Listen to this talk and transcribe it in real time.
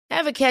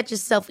Ever catch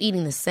yourself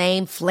eating the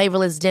same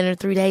flavorless dinner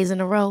 3 days in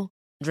a row?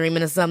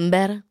 Dreaming of something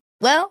better?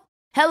 Well,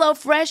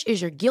 HelloFresh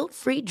is your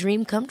guilt-free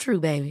dream come true,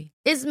 baby.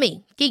 It's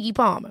me, Keke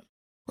Palmer.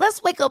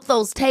 Let's wake up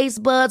those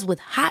taste buds with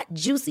hot,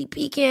 juicy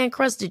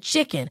pecan-crusted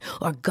chicken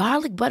or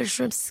garlic butter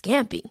shrimp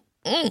scampi.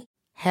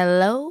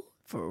 Hello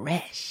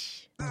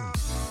Fresh.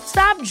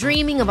 Stop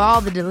dreaming of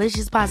all the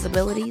delicious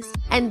possibilities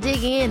and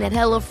dig in at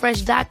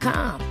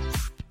HelloFresh.com.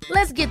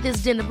 Let's get this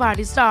dinner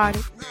party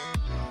started.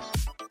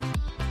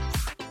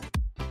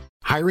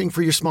 Hiring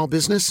for your small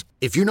business?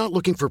 If you're not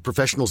looking for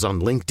professionals on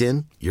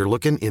LinkedIn, you're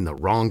looking in the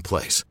wrong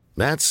place.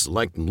 That's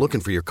like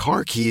looking for your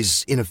car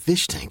keys in a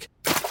fish tank.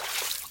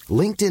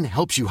 LinkedIn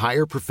helps you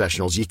hire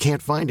professionals you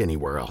can't find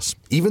anywhere else,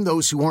 even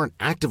those who aren't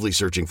actively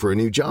searching for a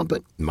new job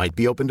but might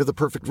be open to the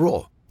perfect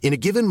role. In a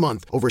given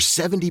month, over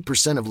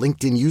 70% of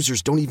LinkedIn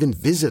users don't even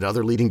visit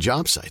other leading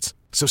job sites.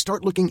 So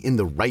start looking in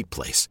the right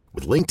place.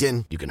 With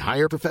LinkedIn, you can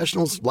hire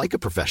professionals like a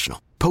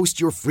professional.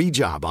 Post your free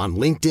job on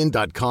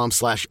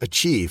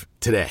linkedin.com/achieve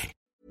today.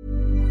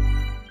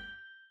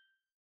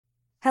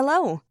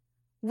 Hello.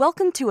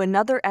 Welcome to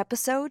another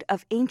episode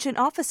of Ancient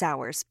Office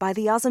Hours by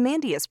the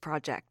Ozymandias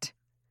Project.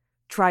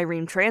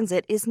 Trireme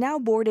Transit is now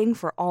boarding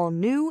for all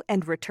new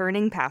and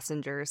returning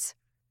passengers.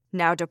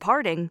 Now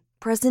departing,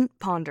 present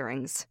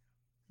ponderings.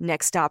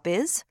 Next stop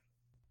is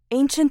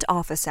Ancient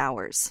Office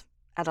Hours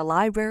at a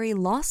library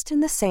lost in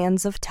the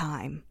sands of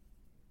time.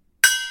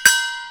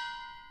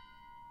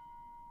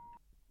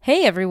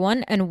 Hey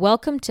everyone, and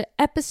welcome to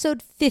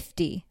episode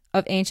 50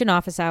 of Ancient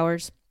Office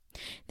Hours.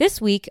 This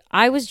week,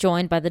 I was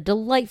joined by the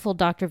delightful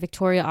Dr.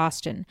 Victoria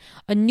Austin,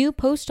 a new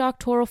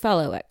postdoctoral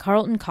fellow at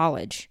Carleton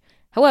College.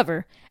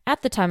 However,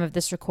 at the time of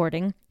this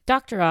recording,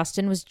 Dr.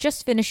 Austin was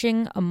just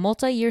finishing a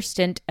multi-year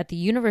stint at the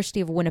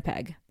University of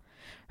Winnipeg.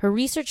 Her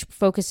research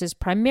focuses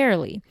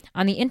primarily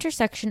on the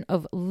intersection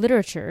of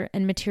literature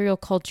and material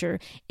culture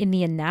in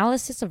the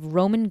analysis of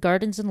Roman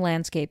gardens and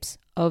landscapes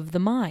of the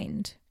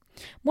mind.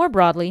 More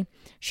broadly,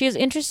 she is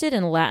interested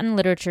in Latin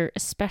literature,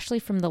 especially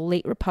from the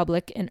late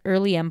Republic and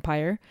early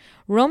Empire,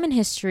 Roman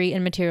history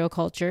and material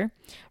culture,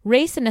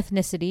 race and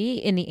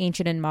ethnicity in the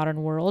ancient and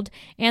modern world,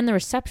 and the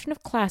reception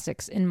of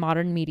classics in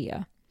modern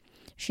media.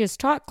 She has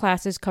taught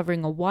classes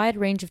covering a wide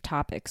range of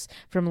topics,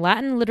 from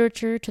Latin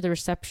literature to the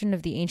reception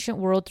of the ancient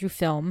world through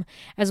film,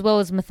 as well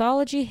as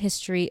mythology,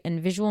 history, and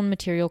visual and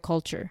material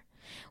culture.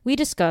 We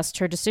discussed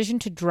her decision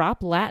to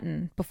drop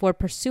Latin before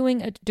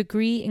pursuing a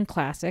degree in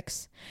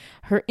classics,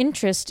 her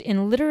interest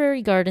in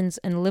literary gardens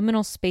and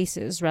liminal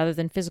spaces rather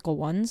than physical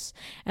ones,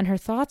 and her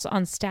thoughts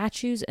on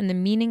statues and the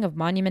meaning of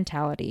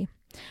monumentality.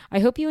 I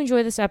hope you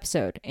enjoy this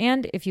episode,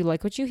 and if you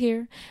like what you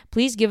hear,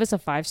 please give us a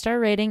 5-star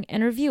rating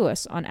and review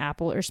us on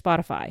Apple or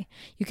Spotify.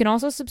 You can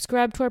also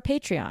subscribe to our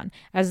Patreon,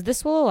 as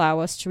this will allow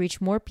us to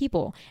reach more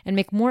people and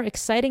make more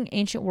exciting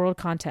ancient world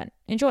content.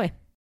 Enjoy!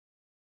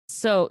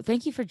 So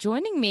thank you for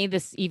joining me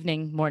this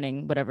evening,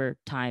 morning, whatever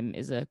time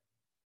is a...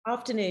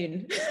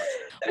 Afternoon.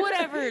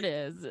 Whatever it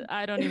is.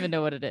 I don't even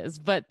know what it is,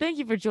 but thank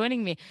you for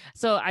joining me.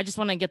 So I just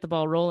want to get the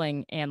ball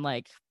rolling and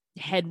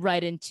head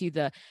right into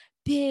the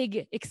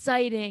big,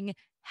 exciting,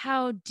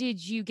 how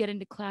did you get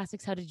into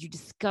classics? How did you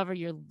discover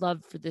your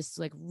love for this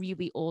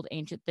really old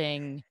ancient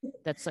thing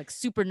that's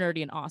super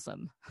nerdy and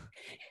awesome?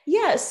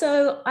 Yeah,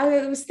 so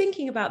I was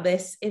thinking about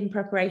this in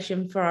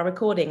preparation for our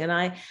recording, and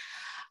I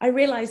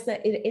realized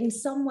that in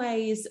some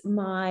ways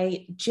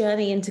my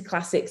journey into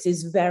classics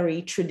is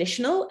very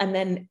traditional, and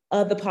then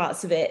other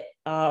parts of it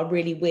are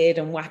really weird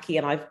and wacky,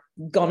 and I've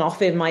gone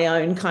off in my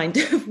own kind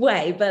of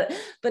way. But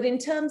in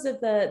terms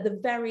of the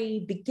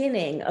very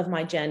beginning of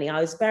my journey,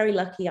 I was very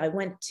lucky. I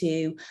went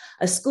to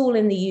a school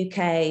in the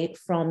UK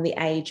from the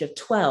age of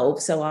 12,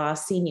 so our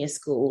senior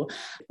school,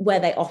 where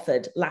they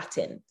offered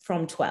Latin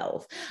from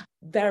 12.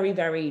 Very,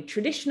 very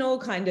traditional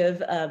kind of,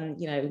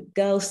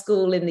 girls'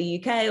 school in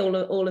the UK,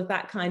 all of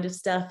that kind of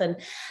stuff. And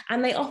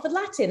they offered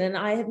Latin, and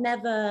I had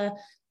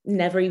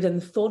never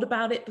even thought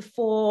about it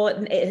before.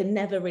 It had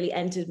never really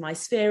entered my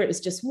sphere. It was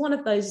just one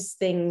of those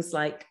things,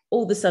 like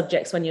all the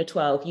subjects when you're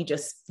 12,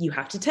 you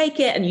have to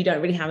take it and you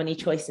don't really have any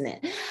choice in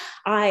it.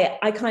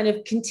 I kind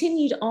of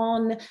continued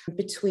on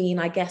between,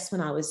 I guess,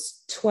 when I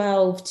was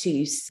 12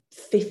 to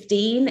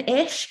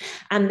 15-ish.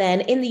 And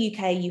then in the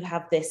UK, you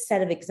have this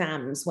set of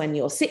exams when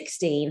you're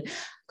 16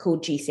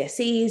 called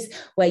GCSEs,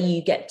 where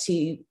you get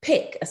to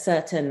pick a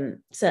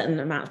certain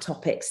amount of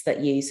topics so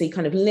you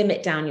kind of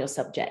limit down your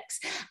subjects.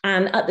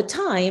 And at the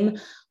time,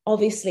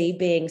 obviously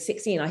being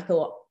 16, I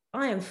thought,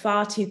 I am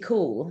far too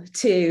cool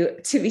to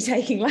be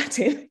taking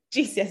Latin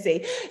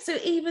GCSE. So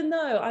even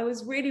though I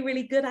was really,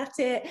 really good at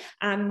it,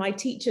 and my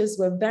teachers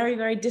were very,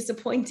 very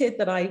disappointed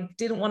that I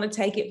didn't want to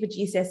take it for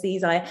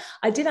GCSEs,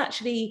 I did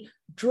actually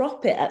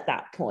drop it at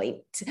that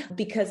point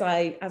because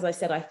as I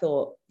said, I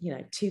thought,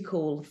 too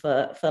cool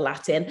for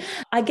Latin.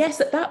 I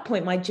guess at that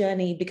point, my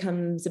journey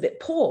becomes a bit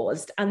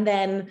paused. And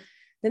then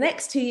The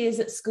next 2 years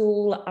at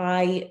school,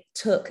 I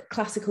took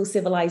classical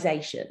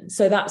civilization.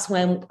 So that's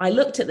when I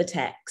looked at the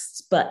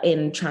texts, but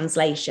in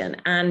translation.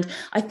 And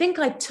I think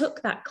I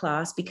took that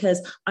class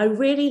because I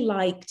really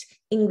liked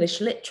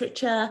English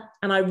literature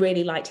and I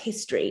really liked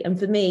history. And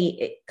for me,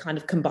 it kind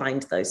of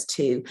combined those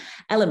two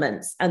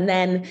elements. And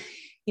then,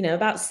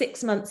 about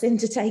 6 months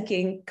into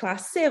taking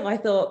class Civ, I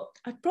thought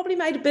I'd probably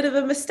made a bit of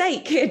a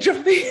mistake here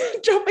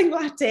dropping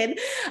Latin.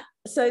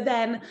 So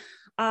then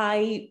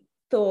I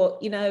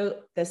thought,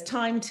 there's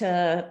time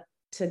to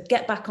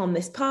get back on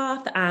this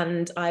path.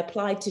 And I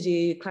applied to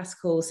do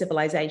classical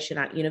civilization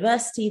at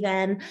university,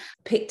 then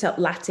picked up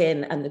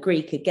Latin and the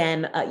Greek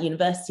again at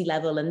university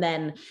level. And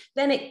then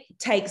it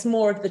takes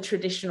more of the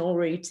traditional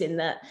route in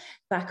that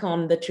back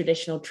on the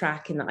traditional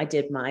track in that I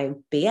did my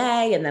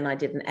BA and then I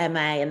did an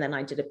MA and then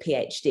I did a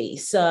PhD.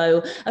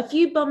 So a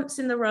few bumps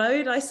in the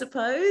road, I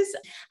suppose.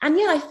 And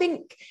yeah, I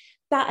think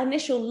that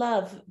initial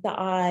love that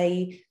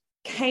I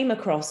came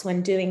across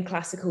when doing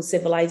classical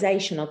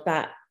civilization, of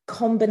that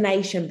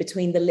combination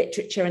between the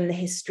literature and the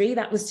history,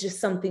 that was just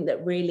something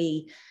that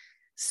really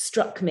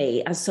struck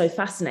me as so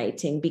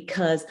fascinating,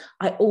 because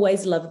I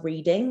always loved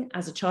reading.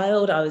 As a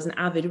child, I was an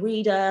avid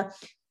reader,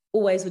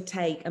 always would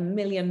take a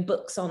million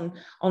books on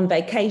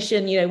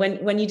vacation.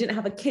 When you didn't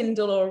have a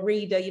Kindle or a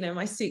reader,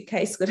 my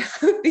suitcase would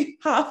be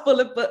half full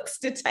of books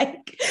to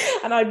take,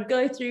 and I'd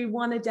go through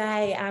one a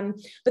day.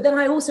 But then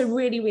I also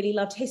really, really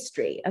loved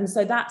history. And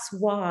so that's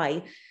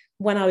why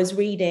when I was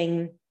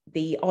reading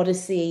the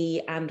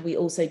Odyssey, and we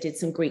also did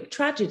some Greek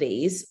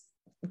tragedies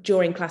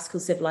during classical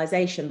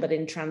civilization, but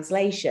in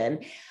translation,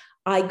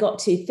 I got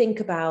to think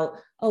about,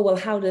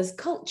 how does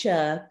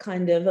culture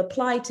kind of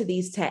apply to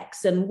these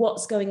texts, and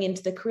what's going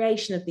into the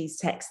creation of these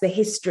texts, the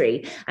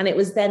history. And it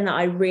was then that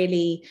I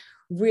really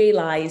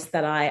realized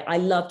that I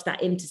loved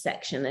that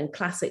intersection. And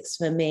classics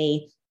for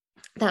me,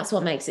 that's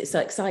what makes it so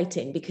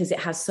exciting, because it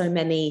has so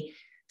many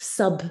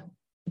sub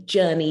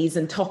journeys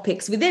and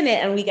topics within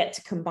it, and we get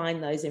to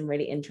combine those in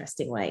really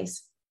interesting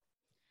ways.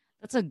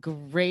 That's a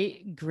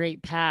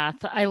great path.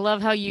 I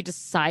love how you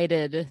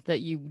decided that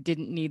you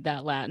didn't need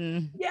that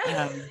Latin.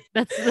 Yeah,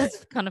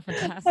 that's kind of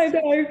fantastic.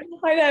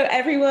 I know.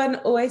 Everyone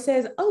always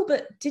says, "Oh,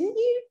 but didn't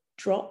you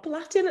drop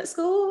Latin at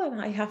school?" And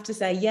I have to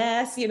say,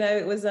 yes.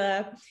 It was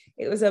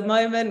a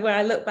moment where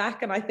I look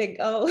back and I think,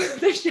 oh,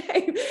 the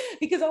shame,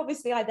 because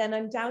obviously I then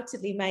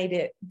undoubtedly made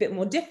it a bit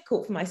more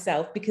difficult for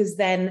myself, because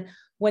then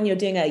when you're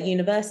doing a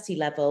university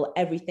level,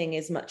 everything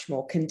is much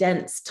more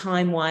condensed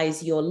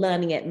time-wise. You're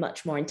learning it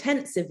much more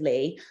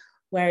intensively.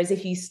 Whereas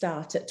if you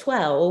start at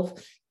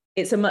 12,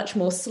 it's a much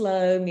more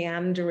slow,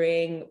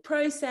 meandering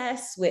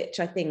process, which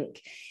I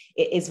think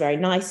it is very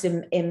nice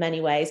in many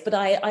ways. But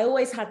I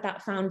always had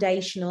that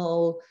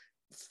foundational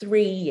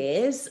 3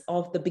 years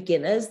of the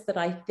beginners that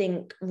I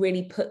think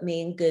really put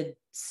me in good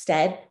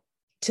stead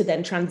to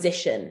then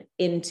transition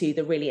into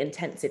the really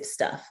intensive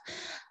stuff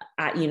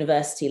at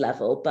university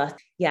level. But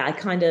yeah,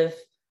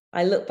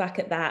 I look back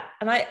at that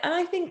and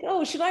I think,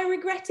 oh, should I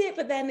regret it?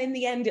 But then in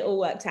the end, it all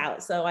worked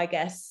out. So I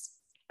guess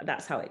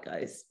that's how it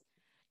goes.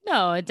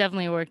 No, it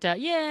definitely worked out.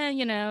 Yeah,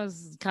 it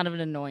was kind of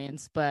an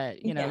annoyance,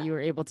 but you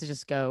were able to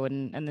just go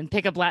and then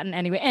pick up Latin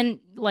anyway. And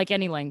like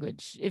any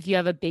language, if you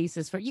have a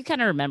basis for it, you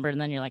kind of remember, and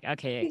then you're like,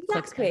 okay, it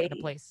clicks back into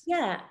place.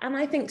 Yeah. And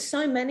I think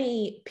so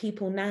many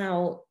people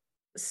now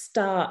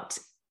start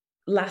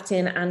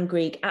Latin and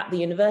Greek at the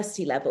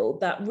university level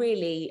that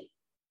really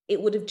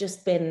it would have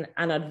just been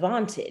an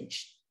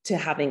advantage to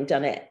having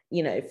done it,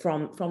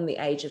 from the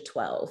age of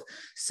 12.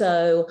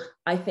 So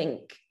I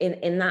think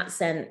in that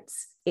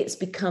sense, it's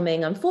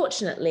becoming,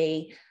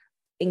 unfortunately,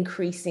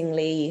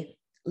 increasingly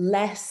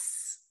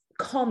less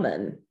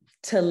common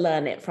to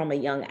learn it from a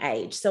young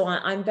age. So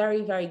I'm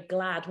very, very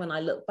glad when I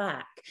look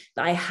back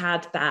that I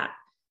had that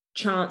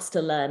chance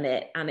to learn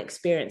it and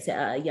experience it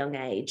at a young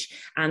age,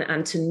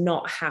 and to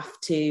not have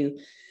to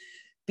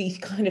be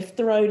kind of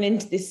thrown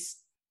into this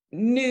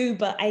new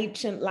but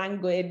ancient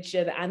language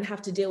and have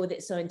to deal with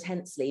it so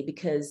intensely,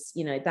 because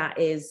that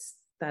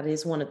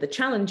is one of the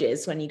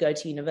challenges when you go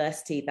to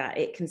university, that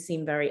it can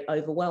seem very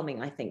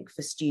overwhelming, I think,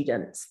 for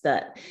students,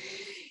 that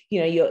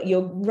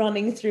you're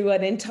running through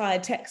an entire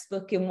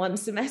textbook in one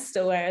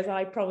semester, whereas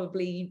I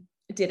probably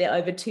did it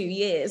over 2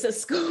 years at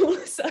school.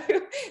 So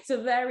it's a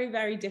very,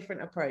 very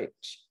different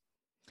approach.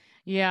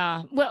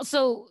 Yeah. Well,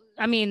 so,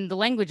 I mean, the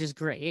language is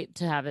great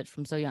to have it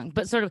from so young,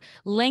 but sort of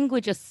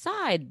language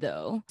aside,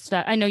 though,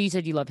 I know you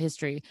said you love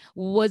history.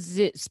 Was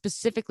it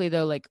specifically,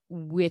 though, like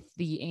with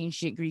the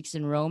ancient Greeks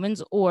and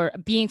Romans, or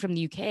being from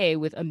the UK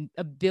with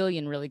a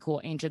billion really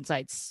cool ancient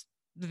sites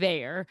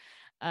there,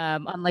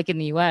 unlike in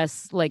the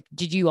US, like,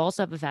 did you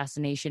also have a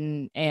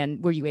fascination,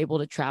 and were you able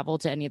to travel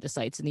to any of the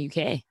sites in the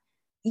UK?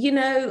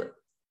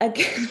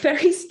 Again,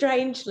 very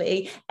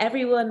strangely,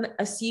 everyone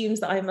assumes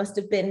that I must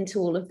have been to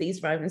all of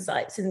these Roman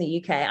sites in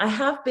the UK. I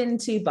have been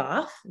to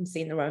Bath and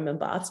seen the Roman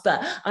baths,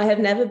 but I have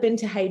never been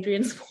to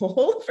Hadrian's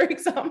Wall, for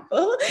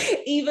example,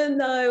 even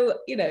though,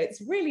 it's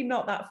really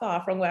not that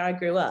far from where I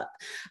grew up.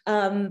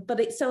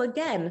 So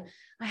again,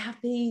 I have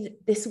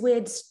this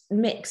weird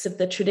mix of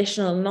the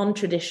traditional and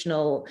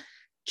non-traditional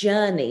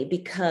journey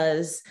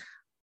because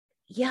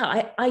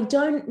I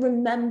don't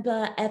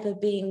remember ever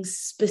being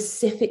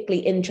specifically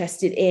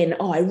interested in,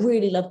 I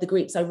really love the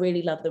Greeks, I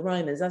really love the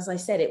Romans. As I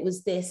said, it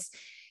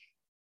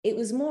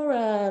was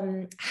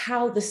more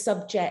how the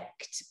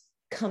subject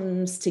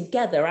comes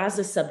together as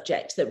a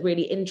subject that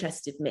really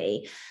interested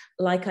me.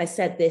 Like I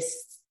said,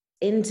 this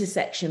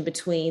intersection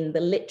between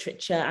the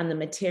literature and the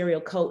material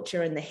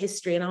culture and the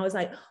history. And I was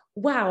like,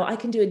 wow, I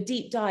can do a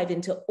deep dive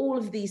into all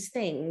of these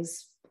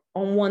things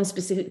on one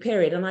specific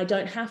period, and I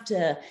don't have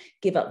to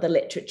give up the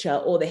literature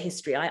or the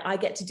history. I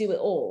get to do it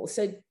all.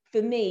 So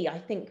for me, I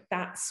think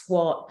that's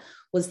what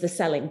was the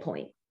selling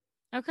point.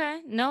 Okay.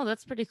 No,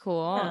 that's pretty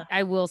cool. Yeah.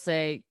 I will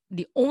say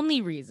the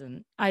only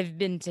reason I've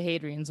been to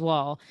Hadrian's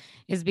Wall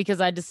is because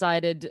I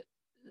decided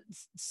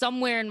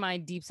somewhere in my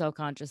deep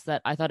self-conscious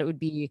that I thought it would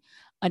be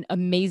an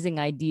amazing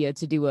idea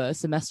to do a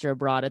semester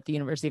abroad at the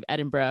University of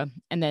Edinburgh.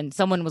 And then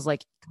someone was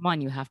like, come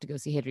on, you have to go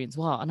see Hadrian's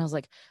Wall. And I was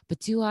like, but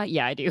do I?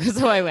 Yeah, I do.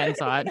 So I went and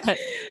saw it. But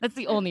that's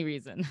the only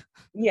reason.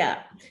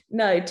 Yeah,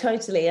 no,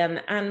 totally.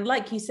 And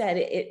like you said,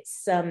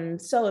 it's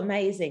so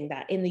amazing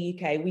that in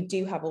the UK, we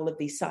do have all of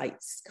these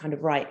sites kind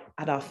of right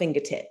at our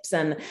fingertips.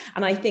 And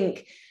I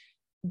think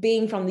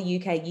being from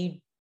the UK, you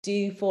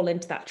do fall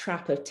into that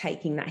trap of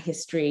taking that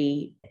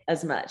history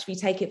as much. We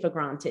take it for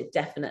granted,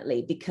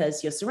 definitely,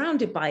 because you're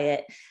surrounded by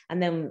it.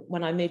 And then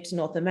when I moved to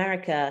North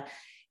America,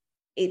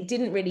 it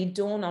didn't really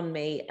dawn on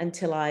me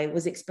until I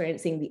was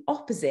experiencing the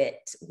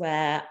opposite,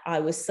 where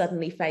I was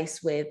suddenly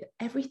faced with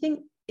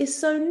everything is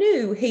so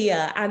new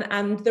here.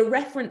 And the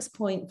reference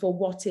point for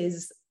what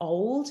is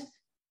old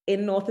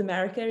in North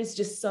America is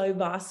just so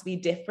vastly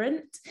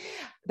different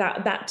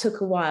that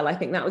took a while. I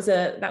think that was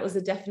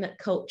a definite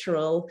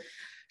cultural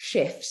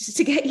shift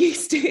to get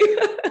used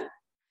to.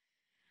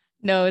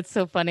 No, it's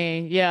so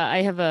funny. Yeah,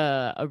 I have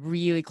a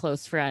really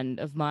close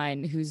friend of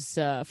mine who's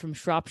from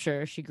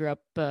Shropshire. She grew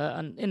up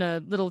in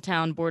a little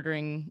town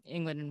bordering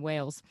England and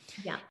Wales.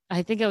 Yeah.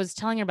 I think I was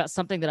telling her about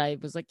something that I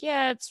was like,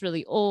 yeah, it's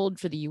really old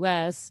for the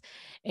US.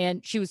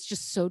 And she was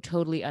just so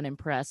totally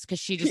unimpressed because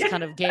she just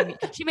kind of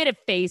she made a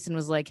face and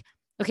was like,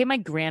 okay, my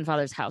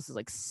grandfather's house is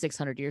like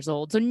 600 years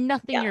old. So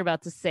nothing you're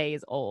about to say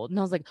is old. And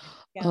I was like,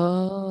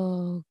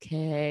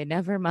 okay,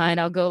 never mind.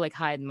 I'll go like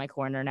hide in my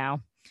corner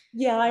now.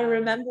 Yeah, I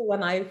remember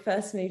when I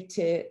first moved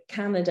to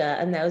Canada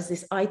and there was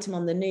this item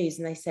on the news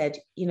and they said,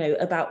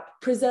 about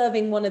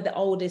preserving one of the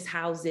oldest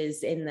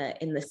houses in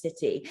the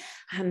city.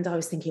 And I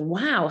was thinking,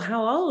 wow,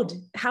 how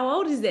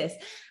old is this?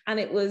 And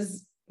it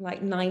was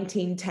like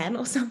 1910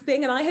 or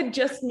something. And I had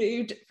just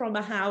moved from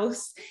a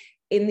house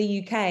in the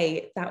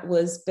UK that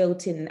was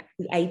built in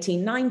the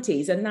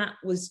 1890s. And that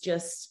was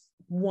just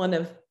one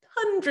of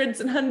hundreds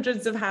and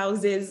hundreds of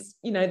houses.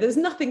 There's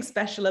nothing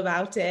special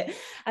about it.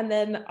 And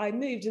then I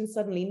moved and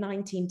suddenly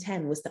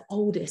 1910 was the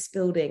oldest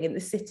building in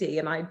the city.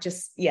 And I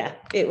just,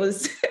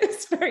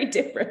 it's very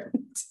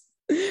different.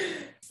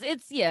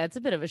 It's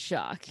a bit of a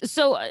shock.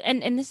 So,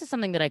 and this is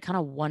something that I kind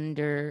of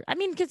wonder, I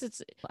mean,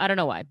 because I don't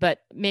know why, but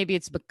maybe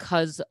it's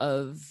because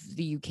of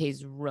the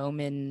UK's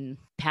Roman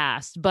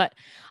past, but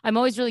I'm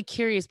always really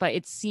curious by,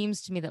 it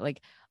seems to me that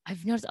like,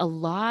 I've noticed a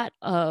lot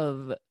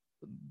of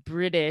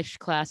British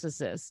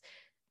classicists,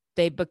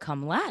 they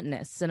become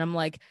Latinists. And I'm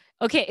like,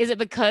 okay, is it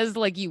because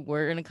like you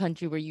were in a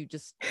country where you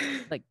just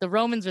like the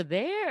Romans are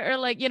there, or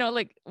like,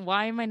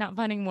 why am I not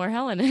finding more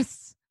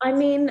Hellenists? I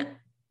mean,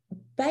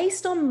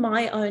 based on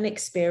my own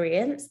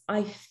experience,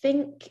 I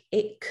think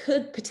it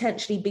could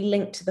potentially be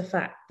linked to the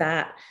fact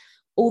that,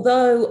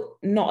 although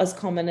not as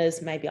common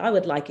as maybe I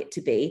would like it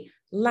to be,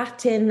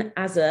 Latin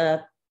as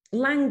a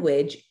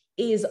language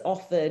is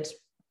offered,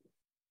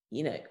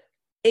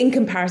 in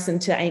comparison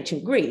to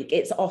ancient Greek,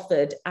 it's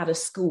offered at a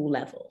school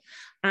level.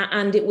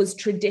 And it was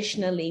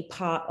traditionally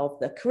part of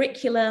the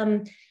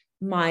curriculum.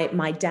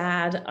 My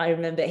dad, I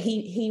remember,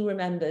 he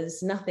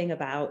remembers nothing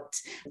about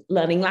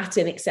learning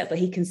Latin, except that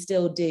he can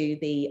still do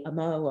the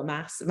amo,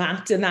 amas,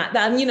 mat, and that.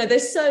 And,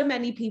 there's so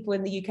many people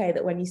in the UK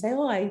that when you say,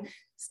 I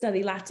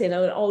study Latin,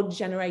 or an old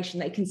generation,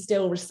 they can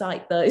still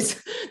recite those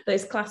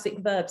classic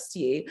verbs to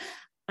you.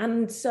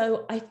 And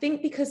so I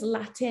think because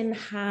Latin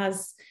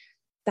has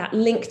that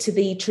link to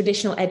the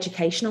traditional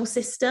educational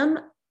system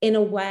in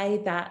a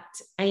way that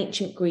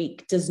ancient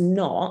Greek does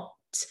not.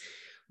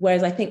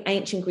 Whereas I think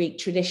ancient Greek,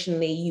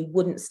 traditionally, you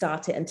wouldn't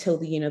start it until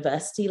the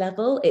university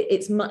level.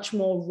 It's much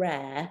more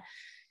rare,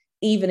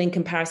 even in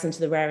comparison to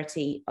the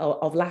rarity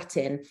of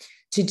Latin,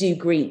 to do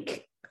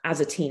Greek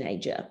as a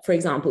teenager, for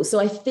example. So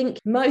I think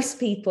most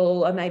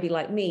people are maybe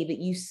like me, that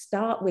you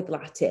start with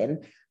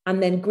Latin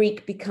and then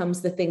Greek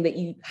becomes the thing that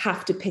you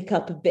have to pick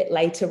up a bit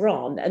later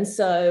on. And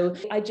so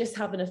I just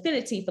have an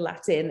affinity for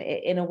Latin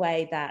in a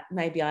way that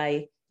maybe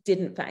I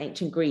didn't for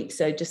ancient Greek.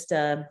 So just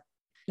an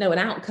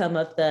outcome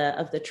of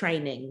the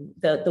training,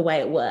 the way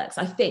it works,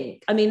 I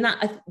think. I mean,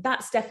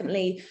 that's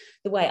definitely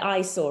the way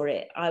I saw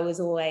it. I was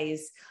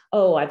always,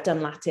 I've done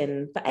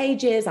Latin for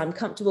ages, I'm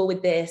comfortable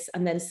with this.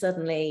 And then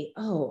suddenly,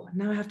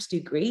 now I have to do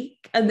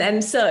Greek. And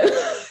then so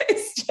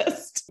it's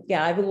just,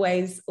 I've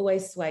always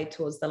swayed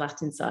towards the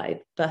Latin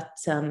side. But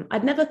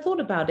I'd never thought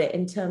about it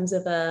in terms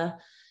of a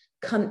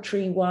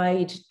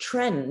countrywide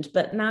trend.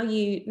 But now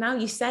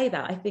you say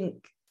that, I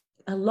think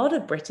a lot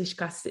of British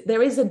classics,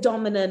 there is a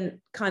dominant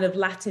kind of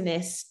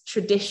Latinist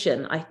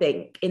tradition, I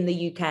think, in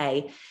the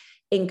UK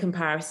in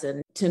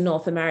comparison to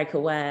North America,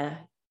 where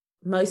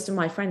most of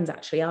my friends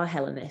actually are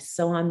Hellenists.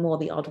 So I'm more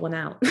the odd one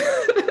out.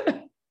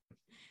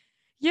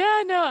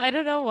 Yeah, no, I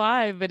don't know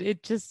why, but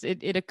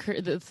it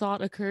occurred, the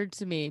thought occurred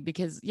to me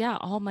because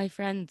all my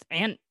friends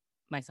and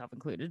myself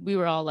included, we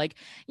were all like,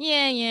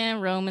 yeah,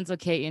 Romans,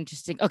 okay,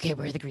 interesting. Okay,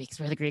 where are the Greeks?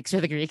 Where are the Greeks? Where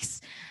are the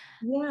Greeks?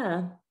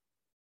 Yeah.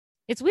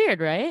 It's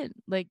weird, right?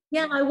 Like,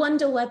 yeah, I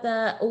wonder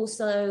whether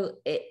also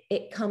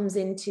it comes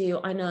into,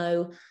 I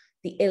know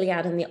the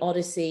Iliad and the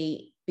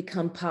Odyssey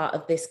become part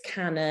of this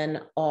canon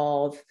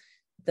of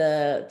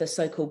the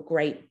so-called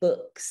great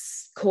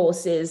books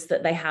courses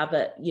that they have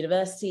at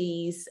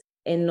universities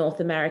in North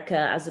America,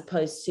 as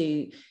opposed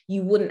to,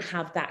 you wouldn't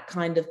have that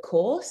kind of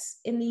course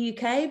in the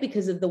UK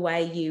because of the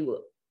way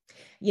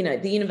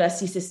the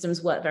university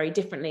systems work very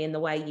differently, and the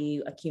way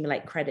you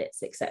accumulate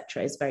credits,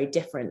 etc., is very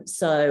different.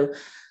 So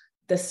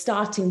the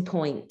starting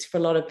point for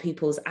a lot of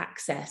people's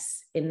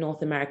access in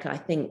North America, I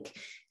think,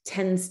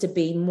 tends to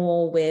be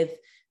more with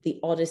the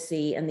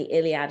Odyssey and the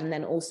Iliad, and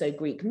then also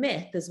Greek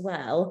myth as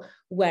well.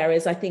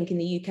 Whereas I think in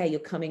the UK,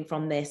 you're coming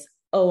from this,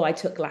 I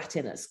took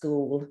Latin at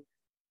school,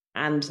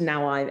 and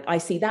now I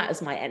see that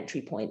as my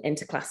entry point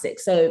into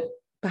classics. So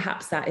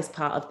perhaps that is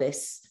part of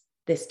this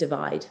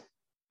divide.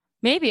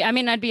 Maybe. I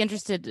mean, I'd be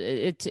interested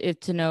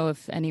to know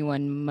if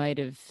anyone might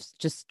have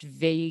just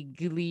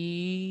vaguely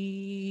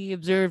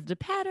observed a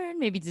pattern,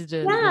 maybe did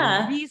a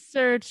little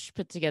research,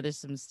 put together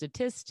some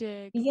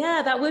statistics.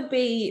 Yeah, that would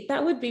be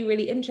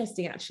really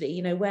interesting,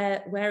 actually.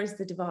 Where is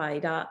the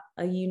divide? Are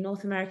you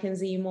North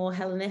Americans? Are you more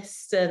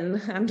Hellenists?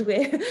 And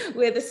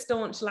we're the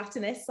staunch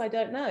Latinists? I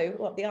don't know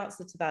what the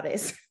answer to that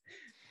is.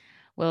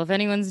 Well, if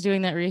anyone's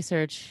doing that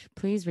research,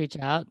 please reach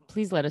out.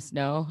 Please let us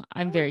know.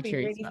 I'm very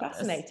curious. Really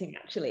fascinating,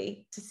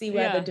 actually, to see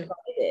where the divide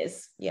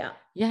is. Yeah.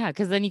 Yeah,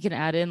 because then you can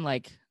add in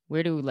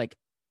where do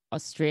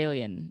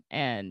Australian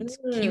and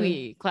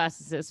Kiwi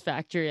classicists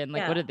factor in?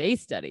 What do they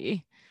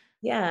study?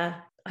 Yeah,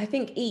 I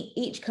think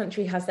each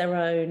country has their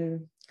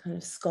own kind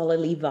of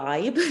scholarly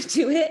vibe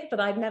to it, but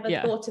I've never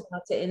thought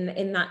about it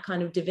in that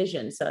kind of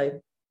division. So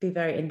it'd be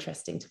very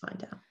interesting to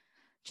find out.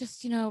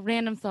 Just,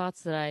 random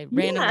thoughts that I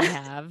randomly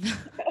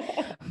have.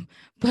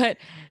 But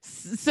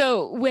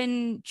so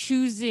when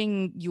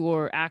choosing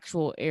your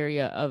actual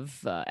area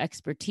of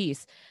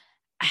expertise,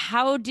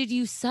 how did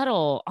you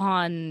settle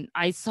on,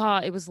 I saw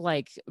it was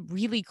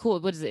really cool.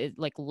 What is it?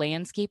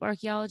 Landscape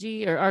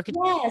archaeology or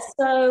architecture? Yeah.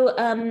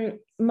 So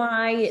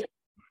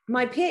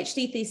my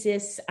PhD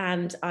thesis,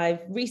 and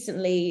I've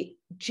recently,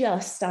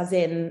 just as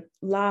in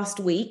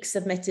last week,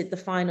 submitted the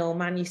final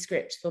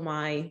manuscript for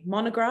my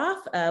monograph,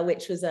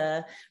 which was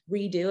a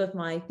redo of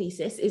my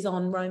thesis, is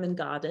on Roman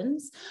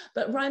gardens,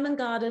 but Roman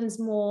gardens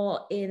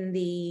more in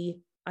the,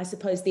 I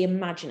suppose, the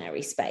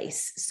imaginary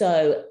space.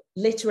 So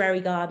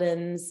literary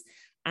gardens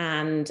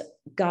and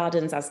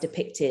gardens as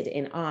depicted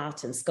in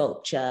art and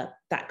sculpture,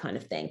 that kind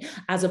of thing,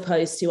 as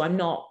opposed to, I'm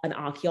not an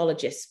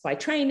archaeologist by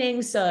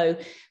training. So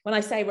when I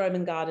say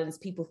Roman gardens,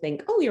 people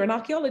think, you're an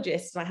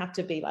archaeologist. And I have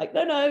to be like,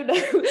 no,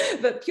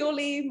 but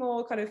purely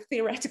more kind of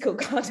theoretical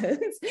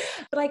gardens.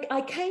 But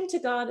I came to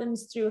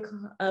gardens through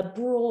a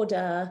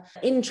broader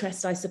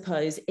interest, I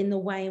suppose, in the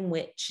way in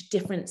which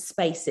different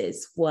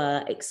spaces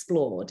were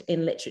explored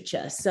in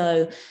literature.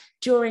 So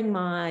during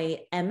my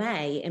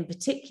MA in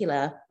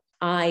particular,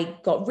 I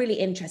got really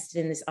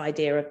interested in this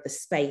idea of the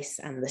space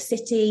and the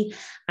city,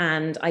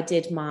 and I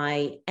did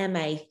my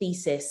MA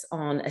thesis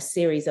on a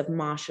series of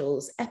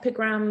Marshall's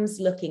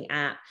epigrams, looking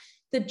at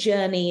the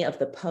journey of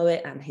the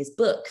poet and his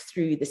book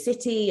through the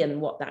city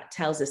and what that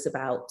tells us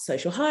about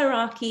social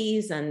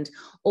hierarchies and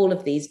all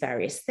of these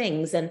various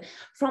things. And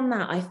from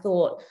that, I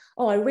thought,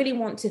 I really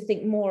want to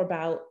think more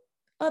about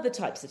other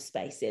types of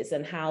spaces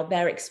and how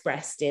they're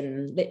expressed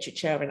in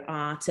literature and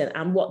art,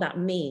 and what that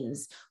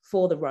means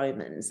for the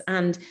Romans.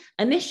 And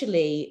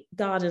initially,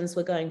 gardens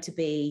were going to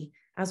be,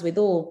 as with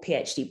all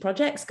PhD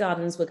projects,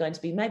 gardens were going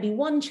to be maybe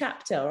one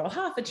chapter or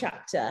half a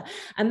chapter.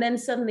 And then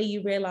suddenly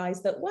you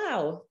realize that,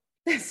 wow,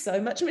 there's so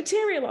much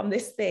material on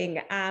this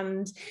thing.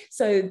 And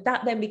so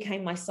that then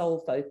became my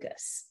sole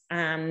focus.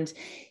 And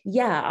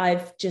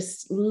I've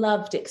just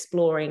loved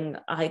exploring.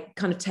 I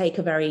kind of take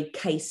a very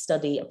case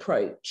study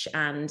approach,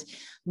 and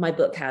my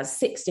book has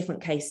 6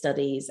 different case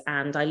studies,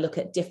 and I look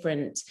at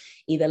different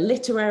either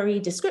literary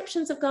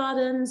descriptions of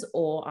gardens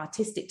or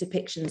artistic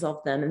depictions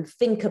of them, and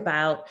think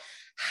about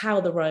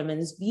how the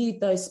Romans viewed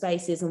those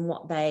spaces and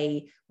what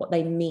they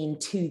mean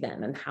to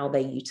them and how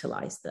they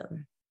utilize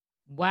them.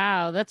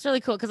 Wow, that's really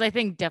cool, because I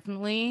think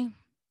definitely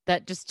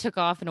that just took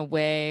off in a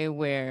way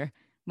where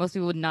most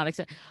people would not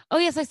accept. Oh,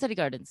 yes, I study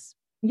gardens.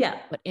 Yeah.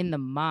 But in the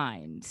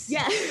mind.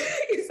 Yeah.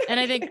 Exactly. And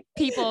I think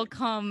people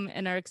come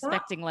and are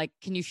expecting,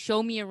 can you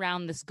show me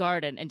around this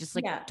garden and just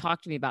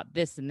talk to me about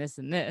this and this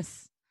and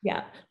this?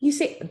 Yeah. You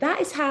see,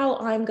 that is how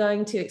I'm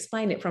going to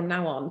explain it from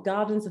now on.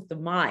 Gardens of the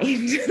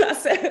mind.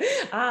 That's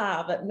it.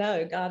 But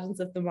no, gardens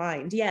of the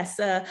mind. Yes.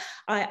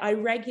 I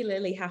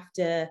regularly have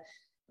to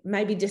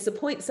maybe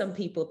disappoint some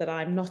people that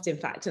I'm not, in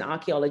fact, an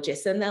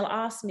archaeologist. And they'll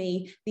ask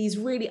me these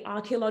really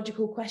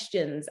archaeological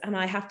questions, and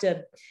I have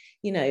to,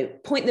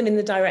 point them in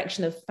the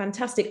direction of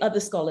fantastic other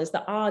scholars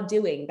that are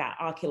doing that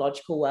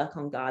archaeological work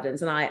on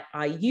gardens. And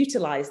I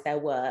utilize their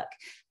work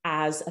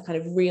as a kind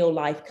of real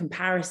life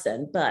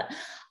comparison. But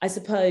I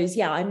suppose,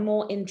 I'm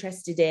more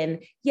interested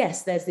in,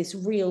 yes, there's this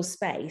real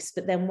space,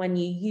 but then when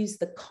you use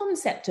the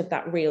concept of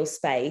that real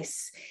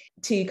space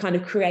to kind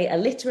of create a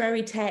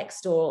literary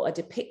text or a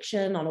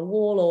depiction on a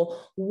wall, or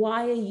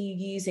why are you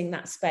using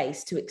that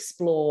space to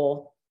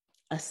explore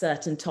a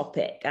certain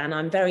topic? And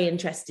I'm very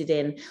interested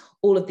in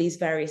all of these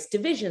various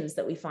divisions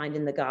that we find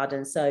in the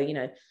garden. So,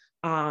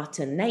 art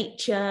and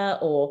nature,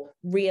 or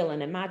real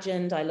and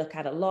imagined, I look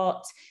at a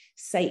lot,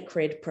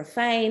 sacred,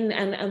 profane.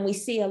 And we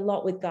see a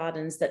lot with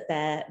gardens that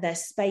they're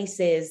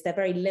spaces, they're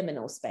very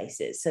liminal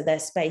spaces. So they're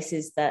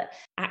spaces that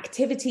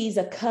activities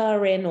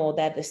occur in, or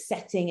they're the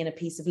setting in a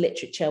piece of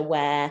literature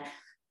where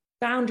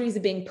boundaries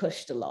are being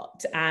pushed a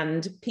lot,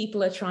 and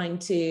people are trying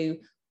to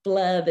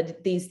blur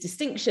these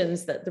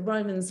distinctions that the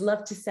Romans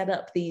love to set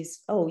up, these,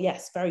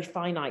 very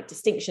finite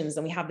distinctions,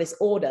 and we have this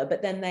order,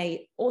 but then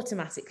they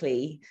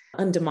automatically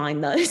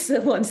undermine those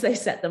once they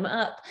set them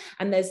up.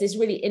 And there's this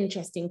really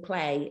interesting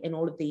play in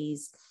all of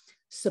these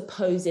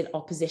supposed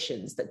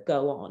oppositions that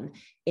go on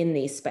in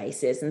these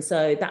spaces. And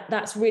so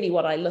that's really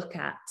what I look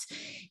at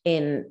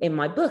in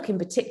my book, in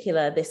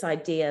particular, this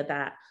idea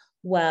that,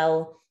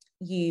 well,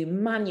 you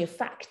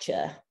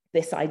manufacture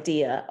this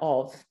idea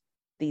of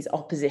these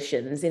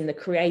oppositions in the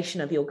creation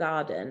of your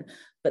garden,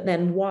 but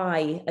then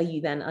why are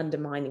you then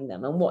undermining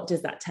them? And what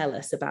does that tell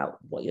us about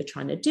what you're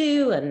trying to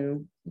do,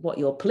 and what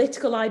your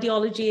political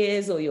ideology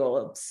is, or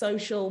your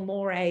social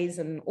mores,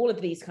 and all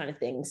of these kind of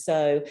things?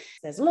 So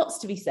there's lots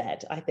to be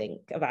said, I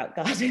think, about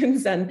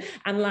gardens and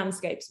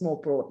landscapes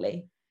more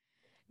broadly.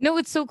 No,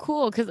 it's so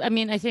cool because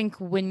I think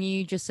when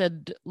you just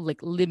said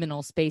like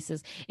liminal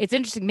spaces, it's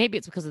interesting. Maybe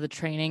it's because of the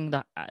training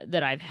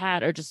that I've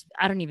had, or just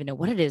I don't even know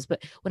what it is.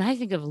 But when I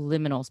think of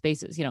liminal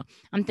spaces,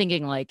 I'm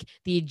thinking like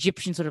the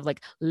Egyptian sort of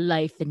like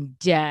life and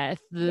death,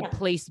 the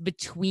place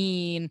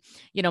between.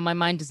 My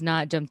mind does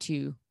not jump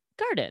to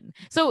garden.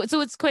 So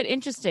it's quite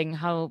interesting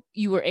how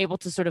you were able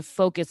to sort of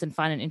focus and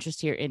find an interest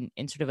here in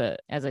sort of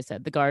as I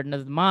said, the garden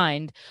of the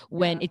mind,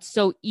 when it's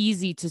so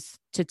easy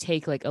to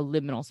take like a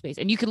liminal space,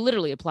 and you could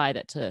literally apply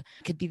that to,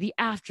 could be the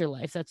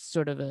afterlife. That's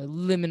sort of a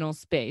liminal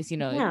space, it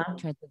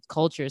transcends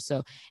culture.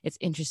 So it's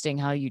interesting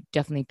how you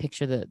definitely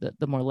picture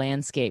the more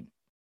landscape.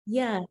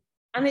 Yeah.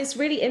 And it's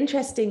really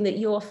interesting that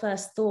your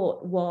first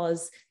thought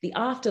was the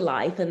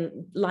afterlife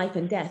and life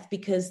and death,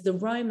 because the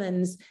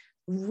Romans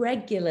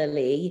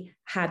regularly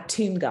had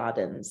tomb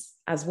gardens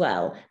as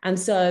well. And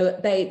so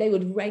they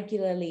would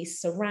regularly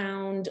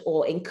surround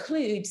or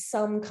include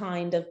some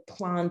kind of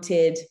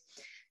planted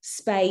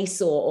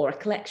space or a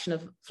collection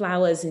of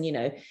flowers. And,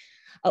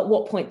 at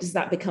what point does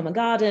that become a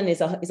garden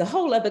is a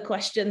whole other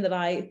question that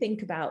I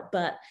think about.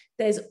 But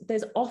there's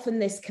often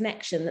this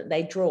connection that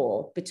they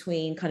draw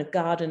between kind of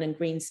garden and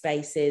green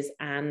spaces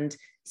and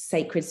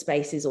sacred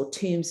spaces or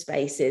tomb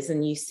spaces.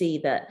 And you see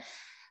that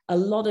a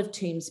lot of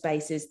tomb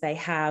spaces,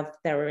 there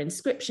are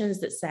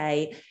inscriptions that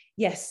say,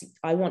 yes,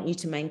 I want you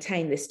to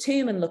maintain this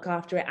tomb and look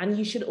after it. And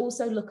you should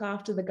also look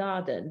after the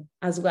garden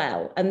as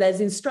well. And there's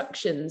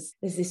instructions.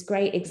 There's this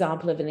great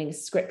example of an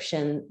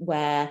inscription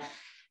where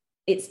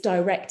it's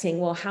directing,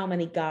 well, how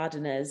many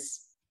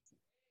gardeners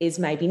is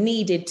maybe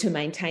needed to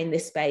maintain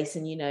this space.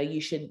 And,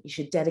 you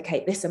should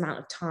dedicate this amount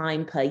of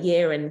time per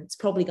year, and it's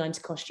probably going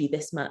to cost you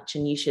this much.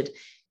 And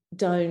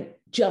don't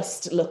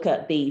just look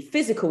at the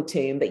physical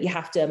tomb, but you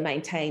have to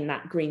maintain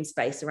that green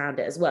space around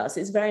it as well.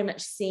 So it's very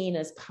much seen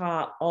as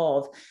part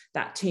of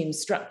that tomb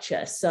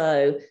structure.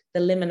 So the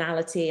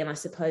liminality, and I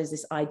suppose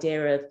this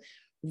idea of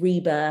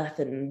rebirth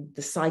and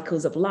the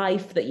cycles of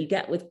life that you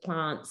get with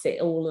plants,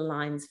 it all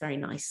aligns very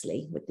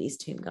nicely with these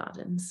tomb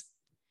gardens.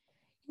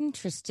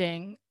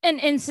 Interesting.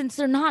 And since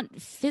they're not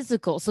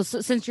physical, so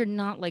since you're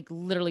not like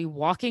literally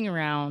walking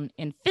around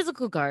in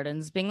physical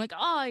gardens being like,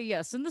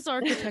 yes, and this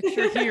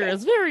architecture here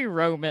is very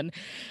Roman.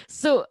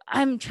 So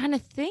I'm trying to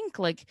think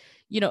like,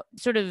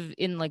 sort of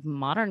in like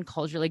modern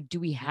culture, like, do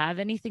we have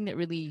anything that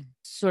really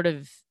sort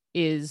of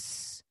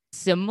is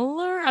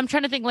similar? I'm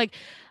trying to think like,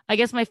 I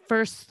guess my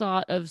first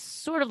thought of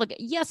sort of like,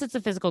 yes, it's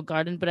a physical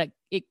garden, but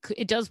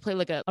it does play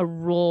like a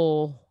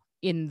role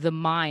in the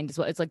mind as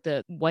well. It's like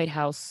the White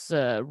House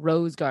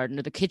rose garden,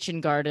 or the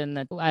kitchen garden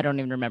that I don't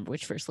even remember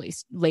which first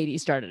lady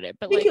started it.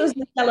 But I think it was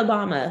Michelle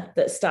Obama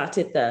that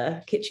started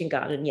the kitchen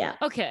garden. Yeah.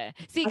 Okay.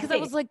 See, because I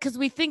was like,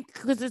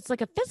 because it's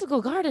like a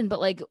physical garden, but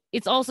like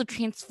it's also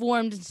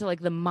transformed into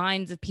like the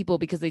minds of people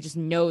because they just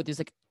know there's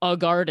like a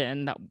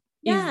garden that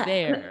is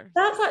there.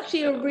 That's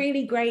actually a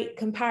really great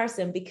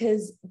comparison,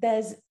 because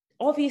there's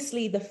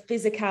obviously the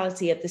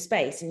physicality of the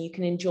space and you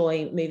can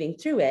enjoy moving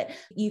through it.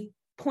 You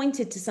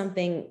pointed to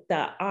something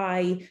that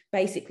I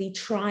basically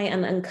try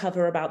and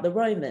uncover about the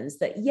Romans,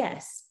 that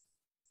yes,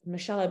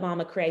 Michelle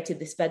Obama created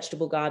this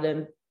vegetable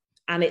garden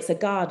and it's a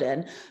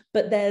garden,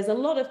 but there's a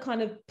lot of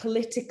kind of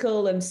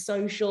political and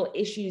social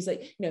issues,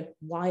 like,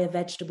 why a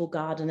vegetable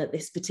garden at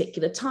this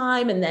particular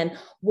time, and then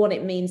what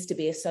it means to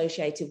be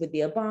associated with the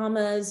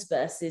Obamas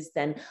versus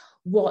then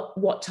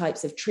what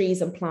types of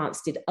trees and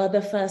plants did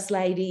other first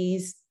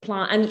ladies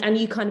plant, and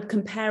you kind of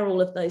compare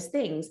all of those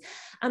things.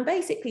 And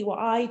basically what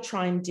I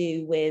try and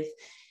do with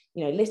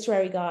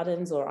literary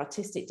gardens or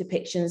artistic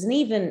depictions, and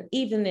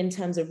even in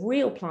terms of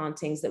real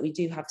plantings that we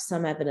do have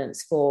some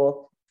evidence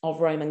for of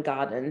Roman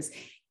gardens,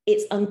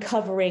 it's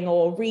uncovering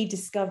or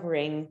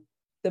rediscovering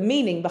the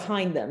meaning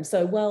behind them.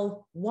 So,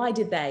 well, why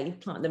did they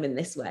plant them in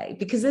this way?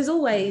 Because there's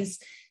always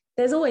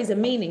a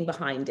meaning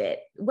behind it,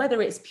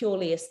 whether it's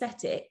purely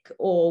aesthetic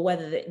or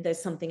whether there's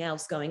something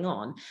else going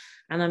on.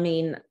 And I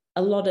mean,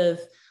 a lot of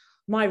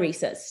my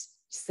research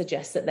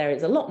suggests that there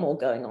is a lot more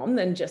going on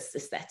than just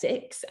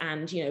aesthetics,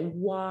 and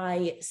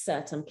why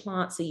certain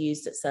plants are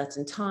used at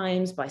certain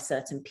times by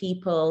certain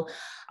people.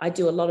 I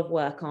do a lot of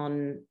work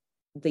on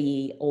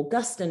the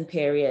Augustan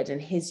period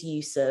and his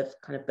use of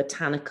kind of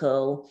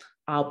botanical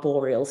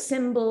arboreal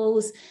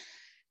symbols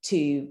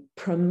to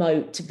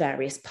promote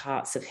various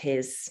parts of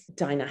his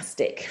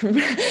dynastic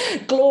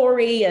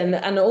glory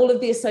and all of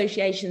the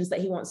associations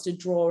that he wants to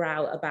draw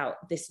out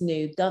about this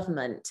new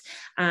government.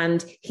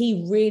 And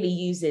he really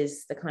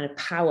uses the kind of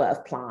power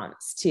of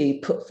plants to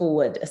put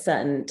forward a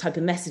certain type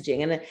of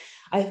messaging. And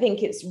I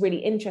think it's really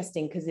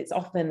interesting because it's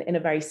often in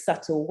a very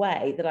subtle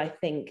way that I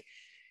think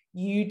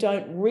you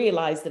don't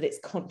realize that it's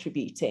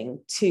contributing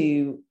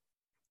to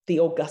the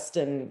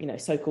Augustan,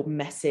 so-called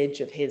message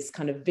of his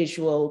kind of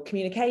visual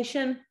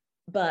communication,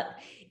 but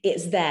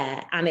it's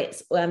there, and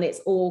it's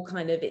all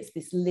kind of, it's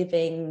this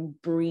living,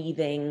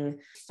 breathing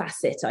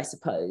facet, I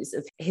suppose,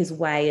 of his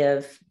way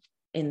of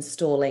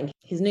installing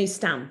his new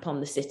stamp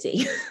on the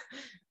city.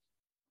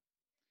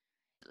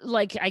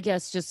 Like, I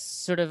guess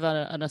just sort of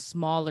on a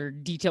smaller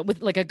detail,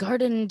 with like a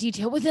garden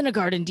detail within a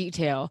garden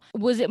detail.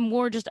 Was it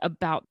more just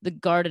about the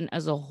garden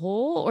as a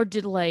whole, or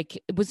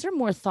was there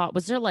more thought?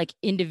 Was there like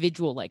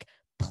individual like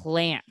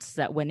plants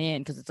that went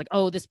in? Because it's like,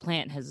 oh, this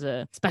plant has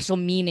a special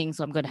meaning,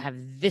 so I'm going to have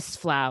this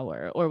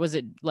flower. Or was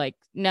it like,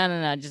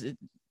 no, just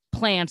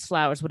plants,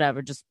 flowers,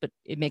 whatever, but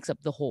it makes up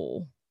the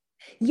whole?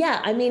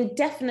 Yeah, I mean,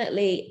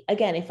 definitely,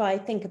 again, if I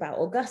think about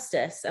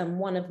Augustus, and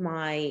one of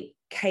my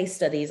case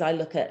studies, I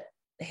look at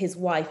his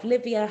wife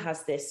Livia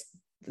has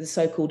the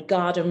so-called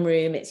garden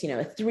room. It's,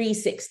 a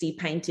 360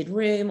 painted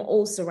room,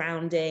 all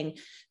surrounding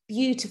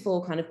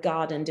beautiful kind of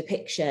garden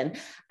depiction.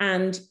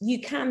 And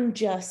you can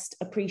just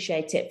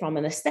appreciate it from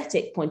an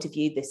aesthetic point of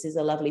view. This is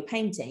a lovely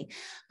painting.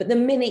 But the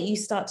minute you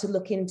start to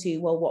look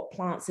into, well, what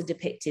plants are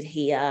depicted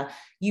here,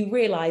 you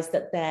realize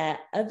that they're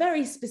a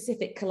very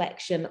specific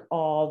collection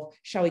of,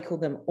 shall we call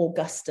them,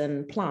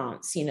 Augustan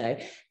plants.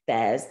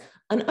 There's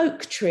an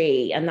oak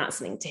tree, and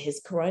that's linked to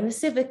his Corona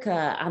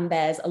Civica. And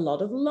there's a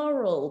lot of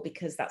laurel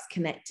because that's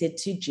connected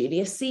to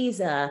Julius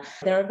Caesar.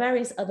 There are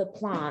various other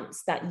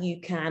plants that you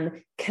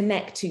can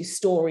connect to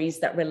stories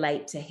that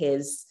relate to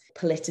his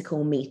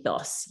political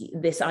mythos.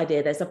 This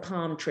idea, there's a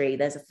palm tree.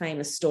 There's a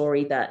famous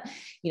story that,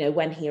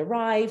 when he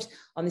arrived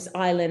on this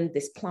island,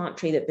 this plant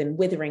tree that had been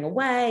withering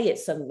away, it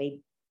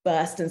suddenly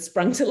burst and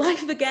sprung to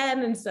life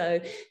again. And so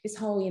this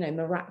whole,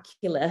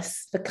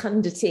 miraculous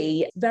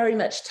fecundity very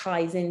much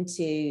ties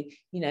into,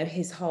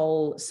 his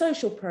whole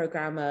social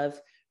program of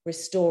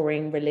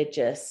restoring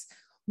religious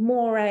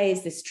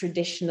mores, this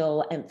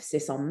traditional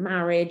emphasis on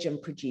marriage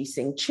and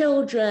producing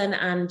children.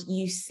 And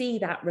you see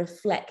that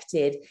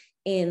reflected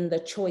in the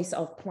choice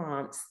of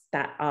plants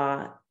that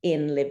are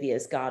in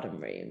Livia's garden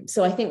room.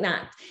 So I think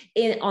that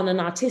on an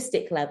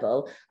artistic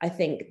level, I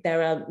think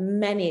there are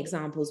many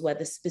examples where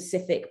the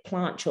specific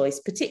plant choice,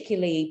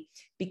 particularly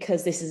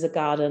because this is a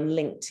garden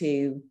linked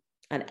to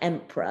an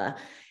emperor,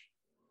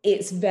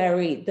 it's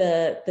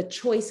the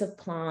choice of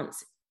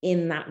plants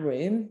in that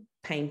room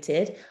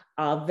painted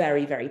are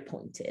very, very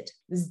pointed.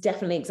 There's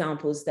definitely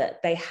examples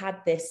that they had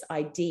this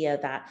idea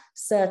that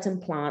certain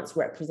plants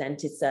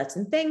represented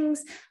certain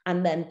things,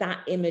 and then that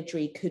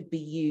imagery could be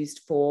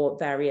used for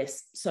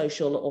various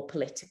social or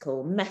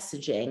political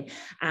messaging.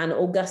 And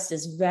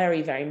Augustus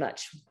very, very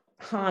much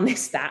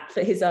harnessed that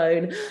for his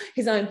own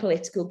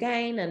political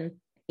gain. And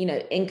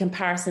in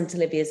comparison to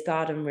Livia's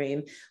garden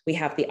room, we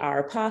have the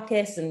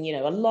Areopagus, and,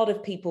 a lot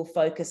of people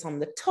focus on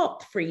the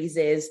top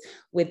friezes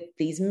with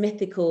these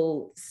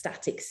mythical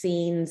static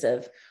scenes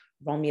of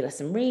Romulus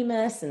and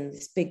Remus and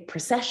this big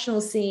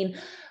processional scene.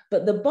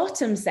 But the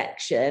bottom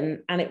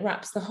section, and it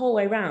wraps the whole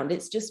way around,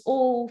 it's just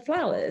all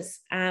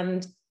flowers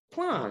and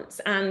plants.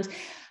 And,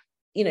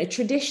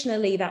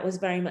 traditionally that was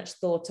very much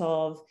thought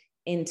of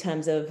in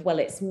terms of, well,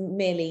 it's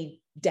merely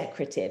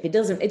decorative. It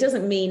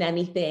doesn't mean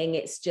anything.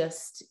 It's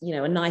just,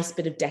 a nice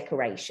bit of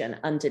decoration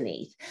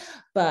underneath.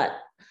 But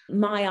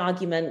my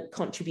argument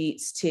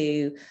contributes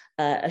to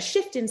a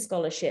shift in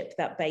scholarship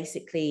that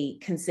basically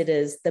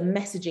considers the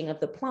messaging of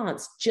the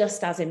plants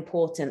just as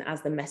important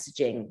as the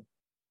messaging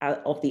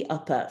of the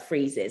upper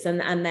friezes,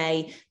 and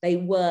they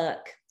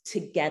work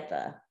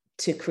together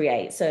to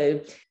create.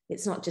 So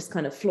it's not just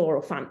kind of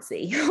floral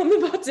fancy on the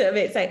bottom.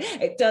 It's like,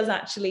 it does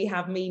actually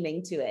have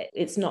meaning to it.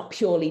 It's not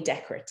purely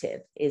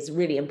decorative, is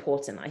really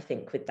important, I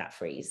think, with that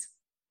frieze.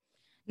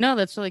 No,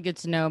 that's really good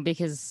to know,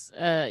 because,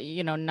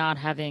 not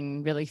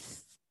having really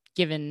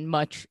given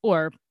much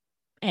or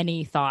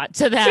any thought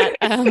to that.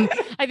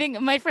 I think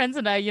my friends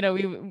and I,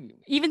 we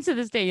even to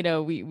this day,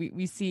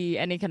 we see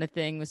any kind of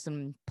thing with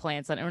some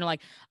plants on it, and we're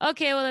like,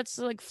 okay, well, that's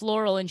like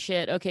floral and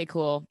shit. Okay,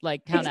 cool.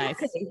 Like, how nice.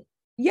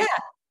 Yeah.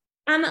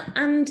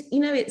 And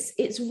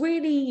it's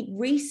really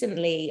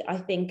recently, I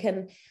think,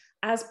 and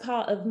as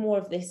part of more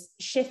of this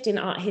shift in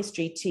art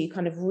history to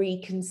kind of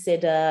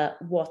reconsider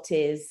what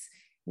is,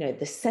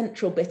 the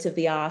central bit of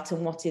the art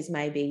and what is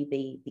maybe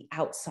the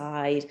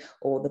outside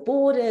or the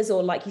borders,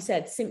 or, like you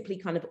said, simply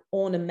kind of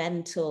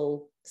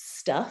ornamental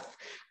stuff.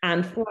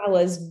 And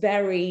flowers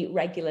very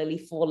regularly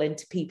fall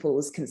into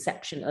people's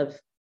conception of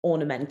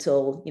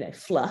ornamental,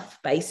 fluff,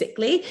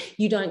 basically.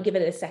 You don't give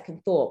it a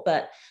second thought.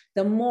 But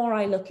the more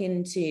I look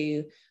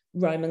into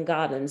Roman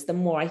gardens, the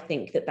more I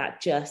think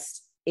that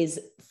just is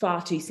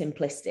far too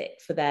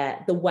simplistic for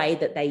the way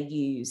that they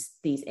use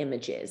these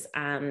images.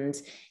 And,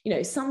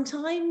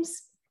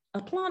 sometimes a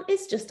plant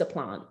is just a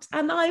plant,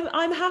 and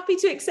I'm happy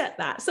to accept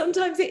that.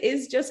 Sometimes it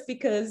is just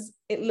because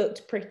it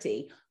looked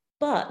pretty.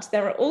 But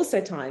there are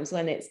also times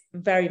when it's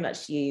very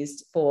much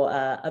used for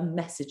a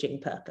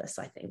messaging purpose,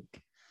 I think.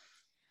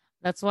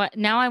 That's why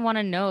now I want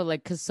to know,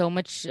 like, because so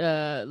much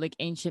like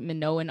ancient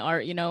Minoan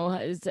art,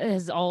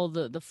 has all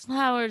the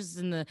flowers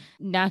and the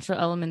natural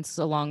elements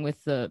along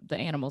with the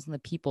animals and the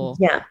people.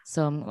 Yeah.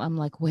 So I'm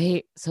like,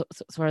 wait, so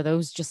are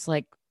those just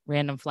like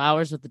random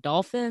flowers with the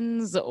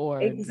dolphins,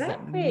 or Exactly, does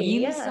that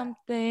mean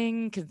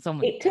something? Can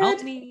someone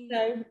help me?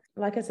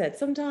 Like I said,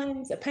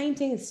 sometimes a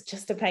painting is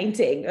just a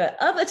painting, but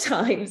other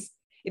times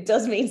it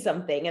does mean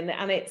something, and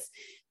it's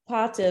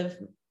part of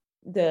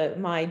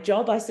my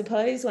job, I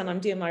suppose, when I'm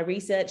doing my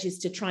research, is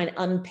to try and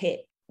unpick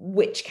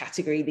which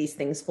category these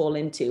things fall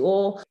into,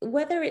 or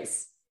whether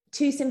it's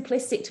too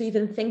simplistic to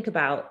even think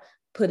about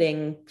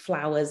putting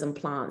flowers and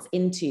plants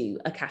into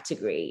a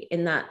category.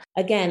 In that,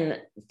 again,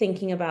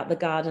 thinking about the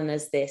garden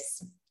as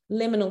this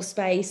liminal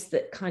space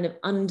that kind of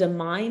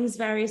undermines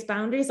various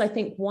boundaries. I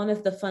think one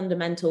of the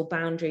fundamental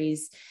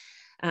boundaries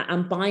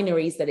and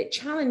binaries that it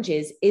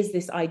challenges is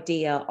this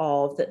idea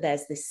of that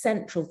there's this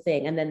central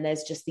thing, and then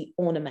there's just the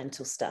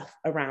ornamental stuff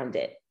around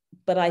it.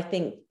 But I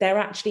think they're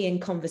actually in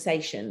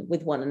conversation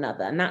with one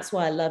another. And that's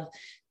why I love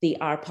the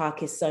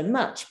Areopagus so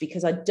much,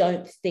 because I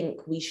don't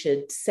think we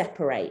should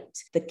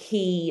separate the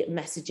key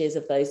messages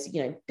of those,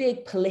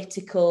 big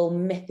political,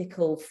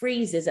 mythical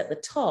friezes at the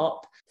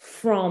top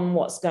from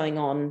what's going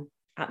on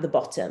at the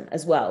bottom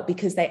as well,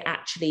 because they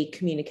actually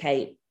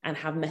communicate and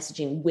have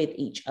messaging with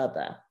each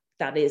other.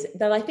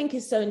 That I think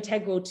is so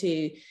integral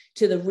to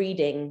the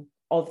reading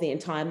of the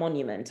entire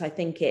monument. I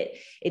think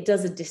it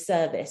does a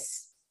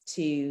disservice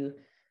to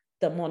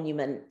the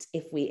monument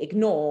if we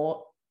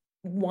ignore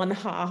one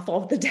half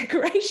of the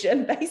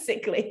decoration,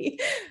 basically.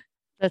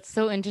 That's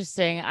so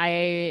interesting.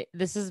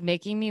 This is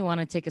making me want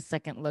to take a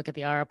second look at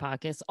the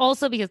Areopagus.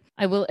 Also, because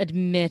I will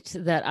admit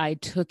that I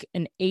took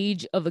an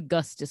Age of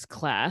Augustus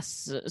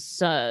class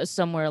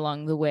somewhere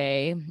along the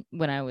way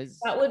when I was.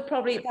 That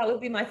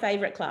would be my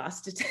favorite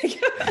class to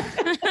take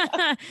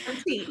and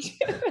teach.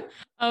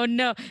 Oh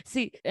no!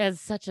 See, as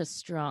such a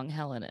strong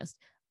Hellenist,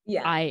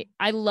 yeah,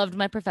 I loved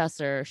my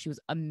professor. She was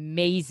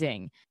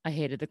amazing. I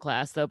hated the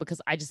class though,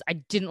 because I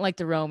didn't like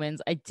the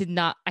Romans. I did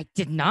not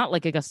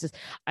like Augustus.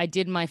 I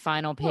did my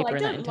final paper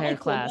in that entire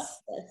class.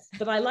 Augustus,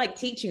 but I like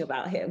teaching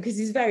about him because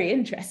he's very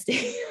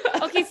interesting.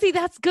 Okay, see,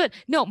 that's good.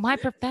 No, my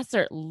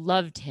professor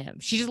loved him.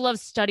 She just loved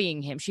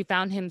studying him. She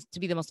found him to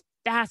be the most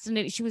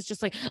fascinating. She was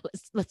just like,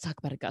 let's talk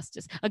about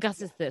Augustus.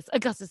 Augustus this,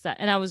 Augustus that.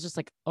 And I was just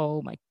like,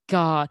 oh my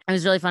God. It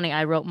was really funny.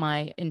 I wrote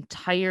my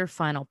entire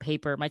final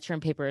paper, my term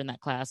paper in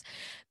that class,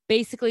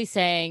 basically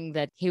saying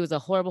that he was a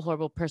horrible,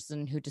 horrible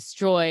person who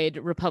destroyed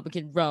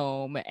Republican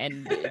Rome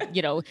and,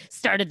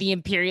 started the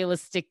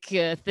imperialistic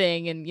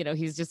thing. And,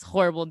 he's just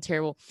horrible and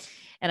terrible.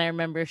 And I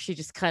remember she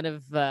just kind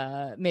of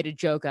made a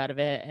joke out of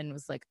it and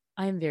was like,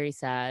 I'm very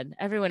sad.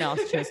 Everyone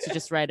else chose to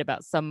just write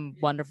about some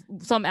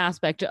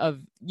aspect of,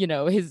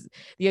 the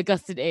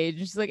Augustan age.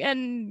 And she's like,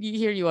 and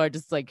here you are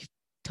just like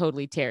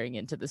totally tearing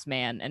into this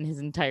man and his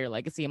entire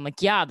legacy. I'm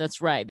like, yeah,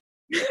 that's right.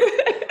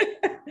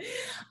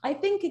 I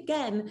think,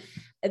 again,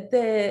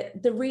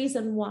 the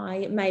reason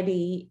why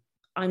maybe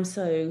I'm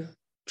so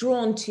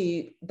drawn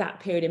to that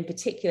period in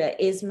particular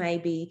is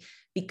maybe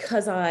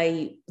because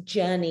I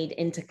journeyed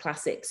into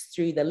classics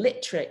through the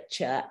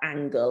literature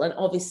angle. And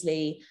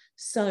obviously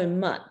so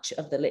much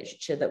of the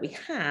literature that we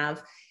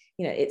have,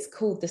 it's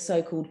called the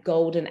so-called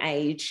golden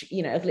age,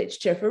 of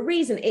literature for a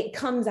reason. It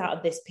comes out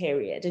of this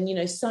period.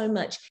 And, so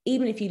much,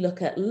 even if you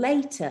look at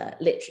later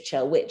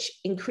literature, which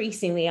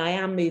increasingly I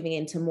am moving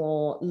into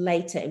more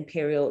later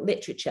imperial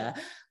literature,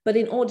 but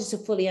in order to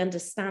fully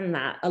understand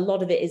that, a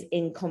lot of it is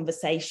in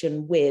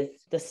conversation with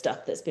the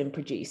stuff that's been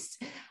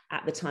produced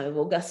at the time of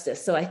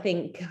Augustus. So I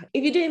think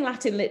if you're doing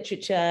Latin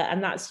literature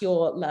and that's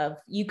your love,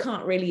 you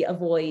can't really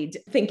avoid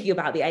thinking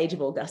about the age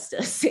of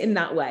Augustus in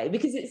that way,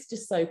 because it's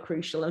just so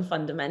crucial and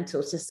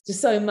fundamental to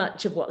so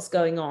much of what's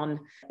going on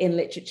in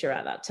literature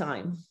at that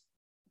time.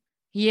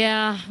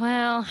 Yeah,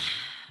 well,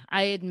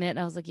 I admit,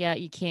 I was like, yeah,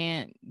 you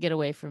can't get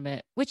away from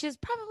it, which is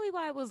probably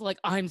why I was like,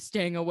 I'm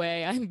staying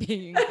away. I'm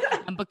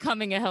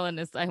becoming a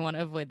Hellenist. I want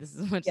to avoid this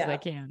as much as I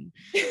can.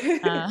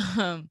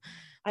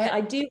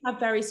 I do have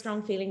very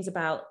strong feelings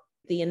about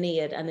the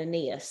Aeneid and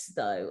Aeneas,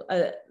 though,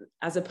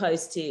 as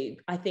opposed to,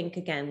 I think,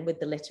 again, with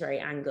the literary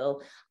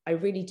angle, I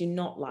really do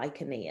not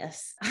like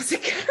Aeneas as a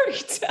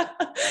character.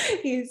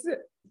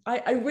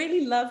 I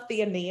really love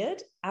the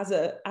Aeneid as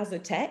a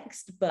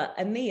text, but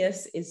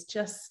Aeneas is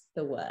just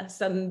the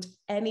worst. And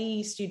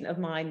any student of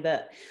mine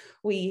that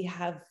we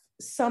have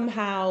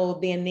somehow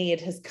the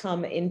Aeneid has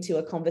come into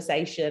a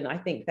conversation, I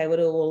think they would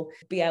all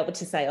be able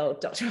to say, oh,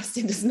 Dr.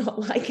 Austin does not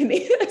like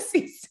Aeneas.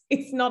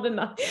 He's not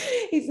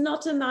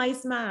a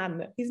nice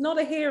man. He's not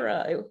a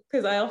hero.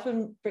 Because I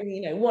often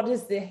bring, what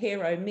does the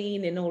hero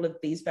mean in all of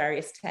these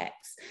various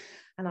texts?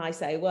 And I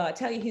say, well, I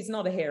tell you, he's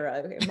not a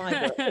hero in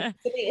my book.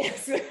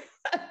 It's Aeneas.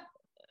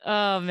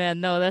 Oh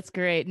man, no, that's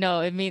great. No,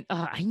 I mean,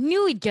 I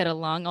knew we'd get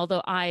along,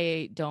 although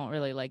I don't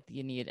really like the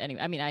Aeneid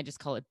anyway. I mean, I just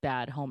call it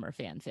bad Homer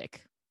fanfic,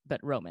 but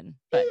Roman.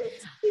 But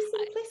it's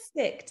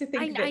simplistic to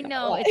think. I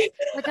know it's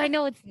like, I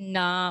know it's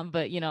not,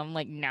 but I'm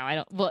like, no, I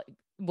don't. Well,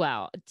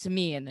 wow, to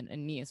me, and then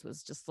Aeneas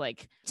was just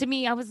like, to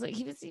me, I was like,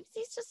 he's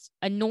just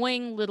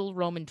annoying little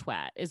Roman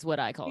twat, is what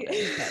I called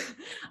him.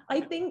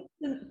 I think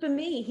for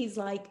me, he's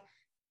like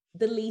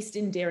the least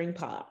endearing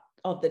part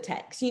of the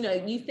text.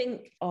 You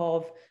think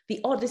of the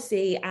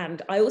Odyssey,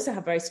 and I also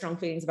have very strong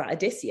feelings about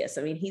Odysseus.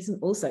 I mean, he's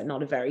also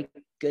not a very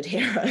good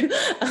hero.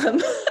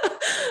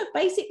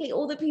 Basically,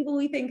 all the people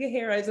we think are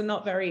heroes are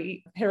not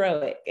very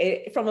heroic,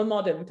 from a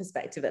modern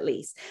perspective, at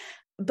least.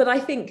 But I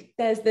think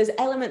there's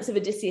elements of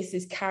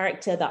Odysseus's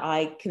character that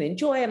I can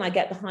enjoy and I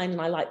get behind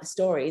and I like the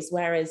stories,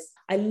 whereas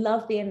I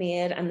love the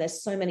Aeneid, and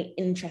there's so many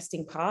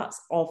interesting parts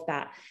of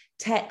that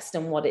text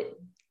and what it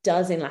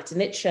does in Latin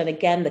literature, and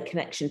again, the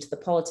connection to the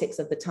politics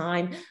of the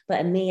time. But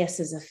Aeneas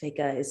as a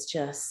figure is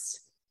just,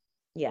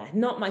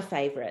 not my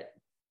favorite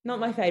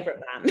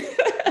man.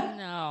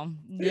 No.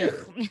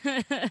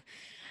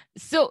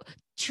 So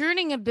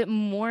turning a bit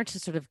more to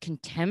sort of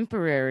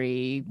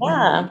contemporary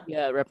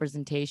media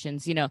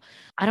representations,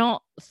 I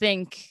don't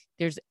think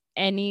there's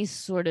any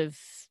sort of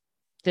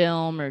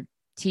film or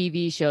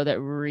TV show that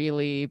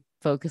really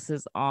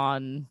focuses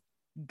on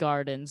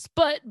gardens,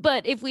 but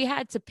if we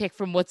had to pick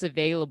from what's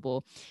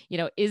available,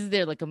 is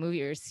there like a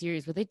movie or a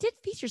series where they did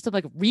feature some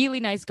like really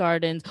nice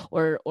gardens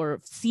or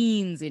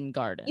scenes in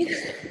gardens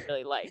that you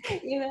really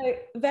like?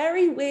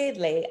 Very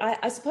weirdly,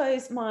 I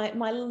suppose my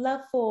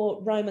love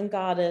for Roman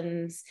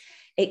gardens,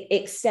 it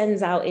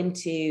extends out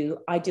into,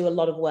 I do a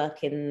lot of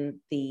work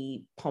in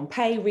the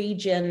Pompeii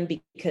region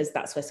because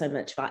that's where so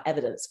much of our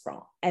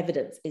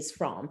evidence is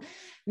from.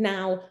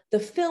 Now, the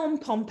film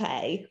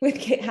Pompeii with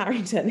Kit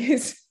Harington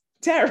is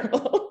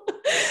terrible.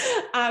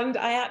 And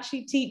I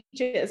actually teach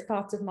it as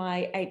part of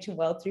my Ancient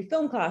World Through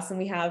Film class.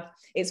 And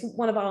it's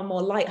one of our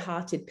more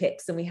lighthearted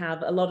picks. And we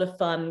have a lot of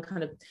fun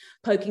kind of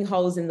poking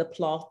holes in the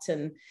plot.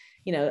 And,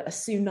 a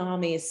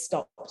tsunami is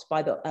stopped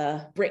by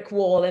the brick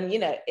wall. And,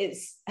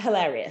 it's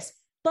hilarious.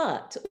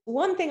 But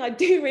one thing I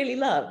do really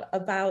love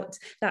about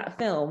that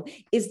film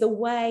is the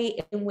way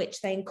in which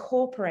they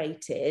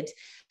incorporated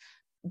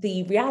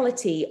the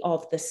reality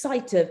of the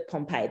site of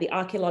Pompeii, the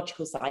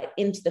archaeological site,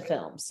 into the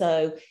film.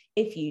 So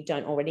if you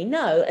don't already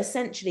know,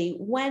 essentially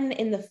when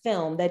in the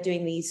film they're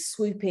doing these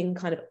swooping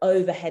kind of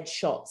overhead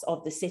shots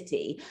of the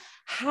city,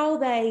 how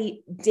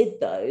they did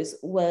those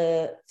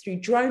were through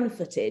drone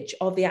footage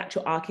of the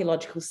actual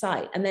archaeological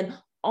site. And then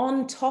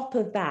on top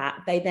of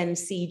that, they then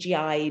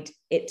CGI'd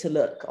it to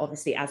look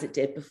obviously as it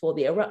did before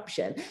the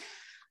eruption.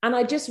 And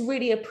I just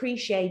really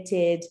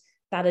appreciated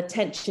that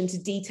attention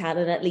to detail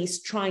and at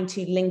least trying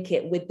to link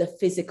it with the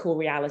physical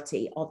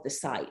reality of the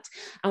site.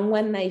 And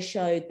when they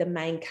showed the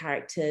main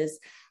character's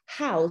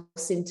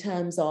house in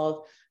terms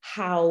of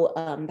how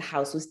the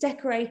house was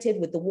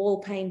decorated with the wall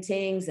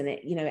paintings, and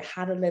it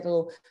had a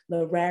little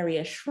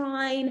Lauraria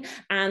shrine.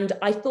 And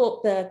I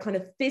thought the kind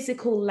of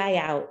physical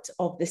layout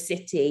of the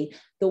city,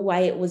 the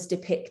way it was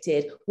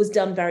depicted, was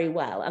done very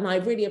well. And I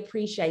really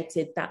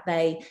appreciated that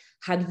they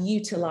had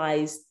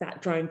utilized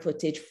that drone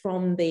footage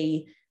from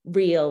the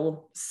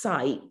real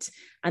site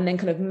and then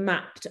kind of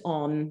mapped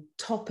on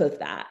top of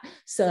that.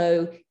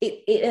 So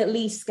it at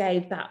least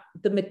gave that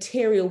the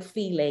material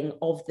feeling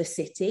of the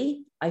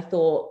city. I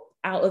thought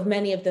out of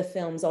many of the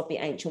films of the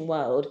ancient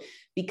world,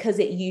 because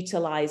it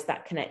utilized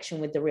that connection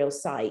with the real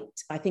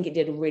site, I think it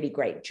did a really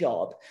great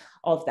job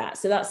of that.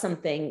 So that's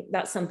something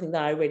that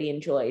I really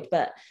enjoyed.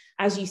 But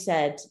as you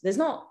said, there's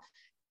not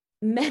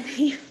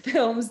many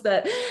films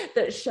that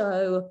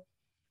show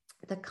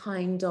the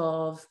kind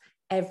of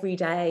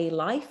everyday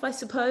life, I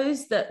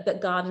suppose,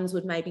 that gardens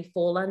would maybe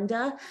fall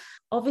under.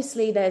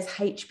 Obviously, there's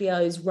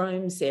HBO's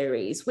Rome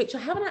series, which I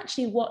haven't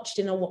actually watched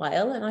in a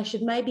while, and I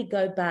should maybe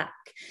go back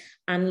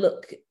and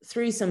look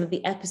through some of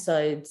the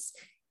episodes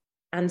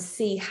and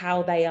see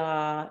how they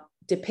are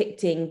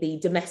depicting the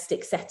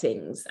domestic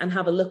settings and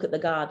have a look at the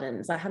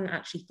gardens. I hadn't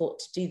actually thought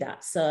to do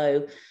that.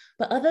 So,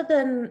 but other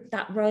than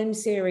that Rome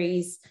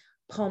series,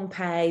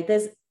 Pompeii,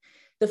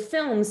 the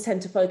films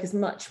tend to focus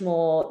much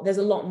more, there's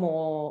a lot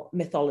more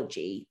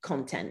mythology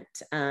content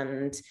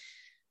and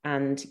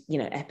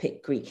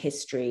epic Greek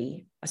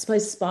history. I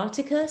suppose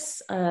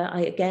Spartacus,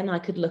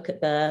 I could look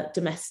at the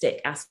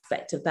domestic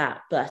aspect of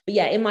that. But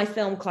yeah, in my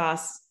film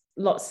class,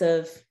 lots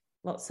of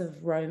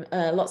Rome,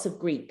 lots of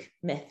Greek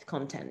myth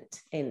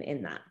content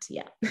in that.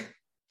 Yeah.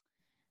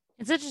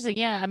 It's interesting.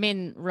 Yeah. I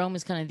mean, Rome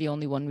is kind of the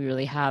only one we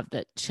really have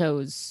that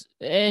shows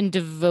and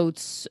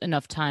devotes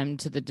enough time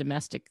to the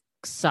domestic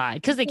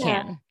side because they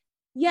can.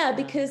 Yeah,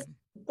 because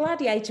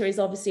Gladiator is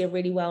obviously a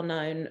really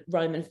well-known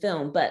Roman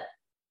film, but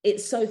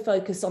it's so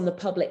focused on the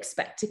public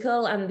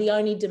spectacle, and the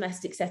only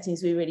domestic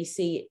settings we really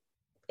see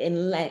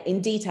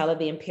in detail are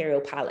the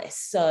Imperial Palace.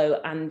 So,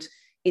 and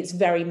it's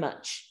very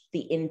much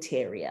the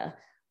interior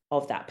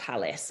of that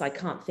palace. I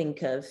can't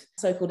think of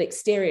so-called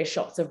exterior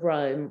shots of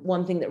Rome.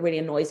 One thing that really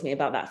annoys me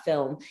about that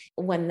film,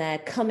 when they're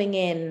coming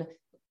in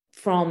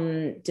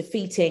from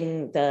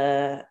defeating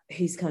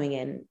who's coming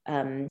in,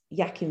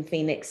 Joaquin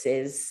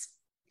Phoenix's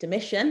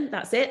Domitian,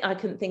 that's it. I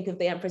couldn't think of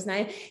the emperor's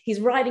name. He's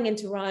riding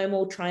into Rome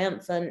all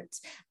triumphant,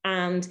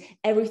 and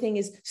everything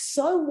is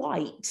so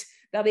white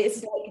that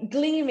it's like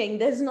gleaming.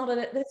 There's not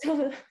a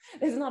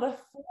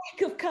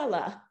fleck of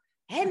color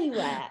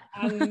anywhere.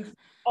 And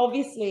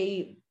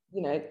obviously,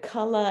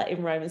 color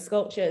in Roman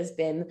sculpture has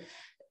been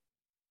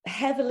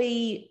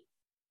heavily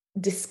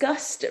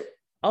discussed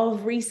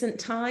of recent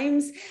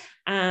times,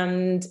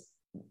 and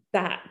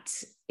that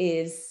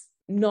is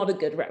not a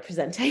good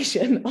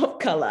representation of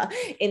color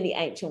in the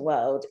ancient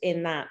world,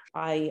 in that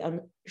I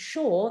am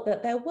sure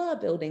that there were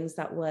buildings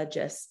that were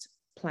just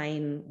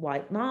plain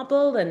white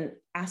marble and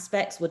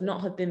aspects would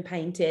not have been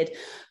painted.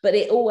 But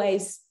it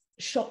always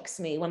shocks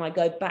me when I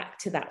go back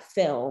to that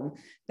film,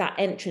 that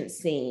entrance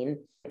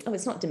scene. Oh,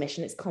 it's not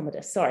Domitian, it's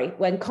Commodus. Sorry.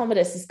 When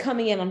Commodus is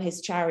coming in on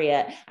his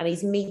chariot and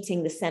he's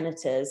meeting the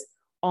senators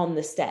on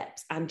the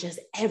steps, and just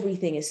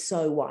everything is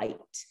so white.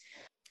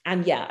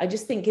 And yeah, I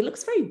just think it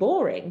looks very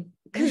boring,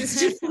 because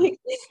it's just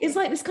it's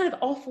like this kind of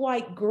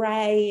off-white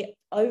gray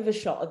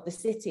overshot of the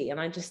city. And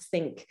I just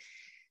think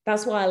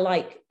that's why I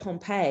like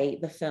Pompeii,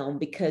 the film,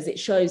 because it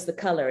shows the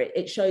color,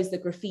 it shows the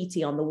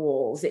graffiti on the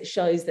walls, it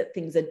shows that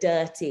things are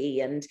dirty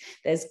and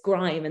there's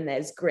grime and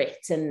there's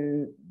grit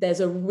and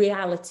there's a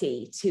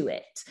reality to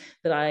it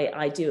that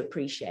I do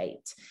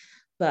appreciate.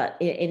 But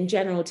in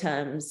general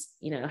terms,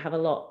 I have a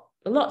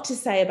lot to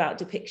say about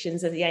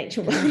depictions of the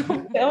ancient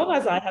world film,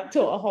 as I have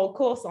taught a whole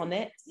course on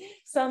it.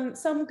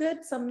 Some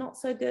good, some not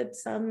so good,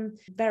 some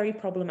very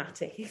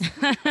problematic.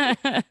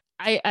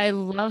 I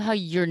love how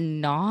you're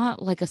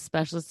not like a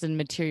specialist in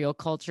material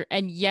culture,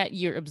 and yet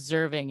you're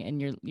observing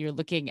and you're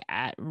looking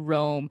at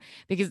Rome.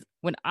 Because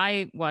when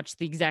I watch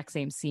the exact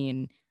same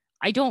scene,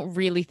 I don't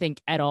really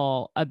think at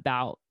all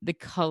about the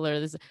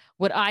color.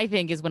 What I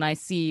think is, when I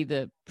see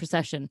the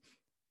procession,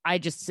 I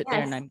just sit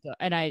there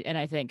and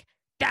I think,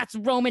 that's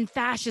Roman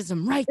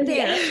fascism right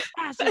there. Yeah.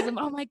 Fascism.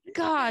 Oh my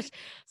gosh.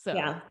 So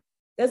yeah,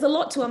 there's a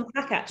lot to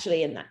unpack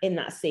actually in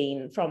that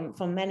scene from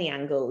many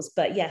angles.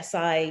 But yes,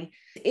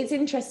 it's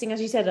interesting,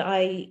 as you said,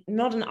 I'm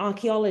not an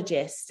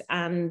archaeologist,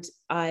 and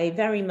I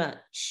very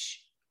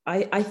much,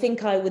 I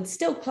think I would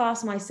still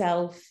class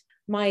myself,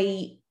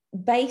 my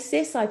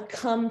basis, I've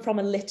come from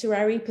a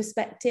literary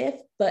perspective,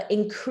 but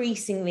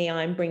increasingly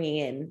I'm bringing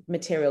in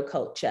material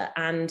culture.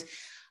 And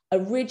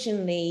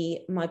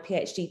originally, my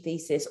PhD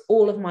thesis,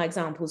 all of my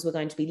examples were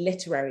going to be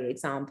literary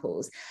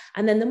examples.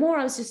 And then the more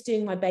I was just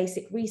doing my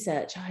basic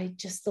research, I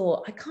just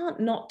thought, I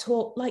can't not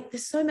talk, like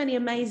there's so many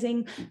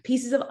amazing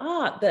pieces of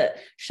art that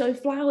show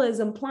flowers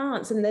and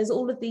plants. And there's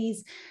all of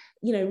these,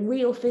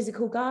 real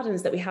physical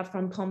gardens that we have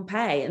from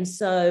Pompeii. And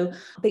so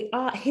the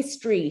art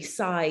history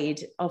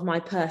side of my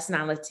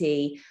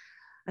personality,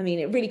 I mean,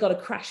 it really got a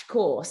crash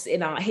course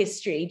in art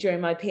history during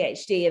my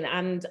PhD.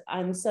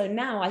 And so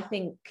now I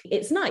think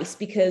it's nice,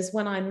 because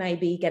when I'm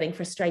maybe getting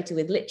frustrated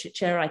with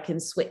literature, I can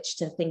switch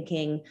to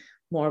thinking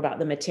more about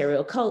the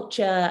material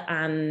culture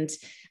and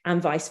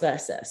vice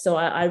versa. So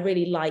I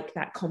really like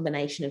that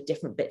combination of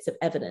different bits of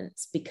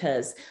evidence,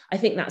 because I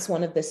think that's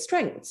one of the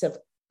strengths of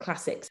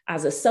classics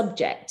as a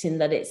subject, in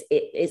that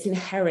it's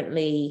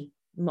inherently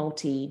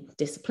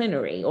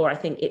multidisciplinary, or I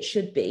think it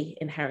should be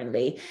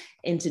inherently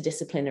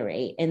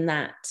interdisciplinary, in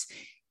that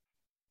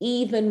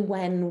even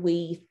when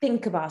we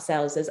think of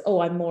ourselves as,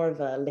 I'm more of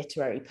a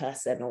literary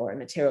person or a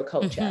material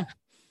culture,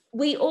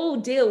 we all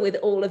deal with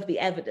all of the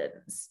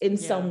evidence in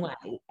some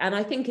way. And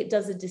I think it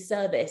does a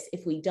disservice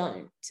if we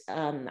don't.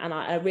 And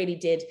I really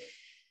did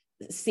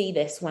see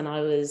this when I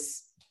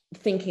was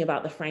thinking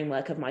about the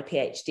framework of my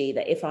PhD,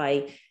 that if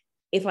I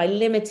if I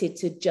limited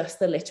to just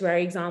the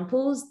literary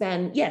examples,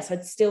 then yes,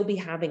 I'd still be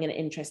having an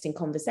interesting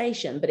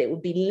conversation, but it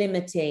would be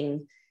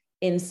limiting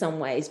in some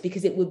ways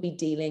because it would be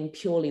dealing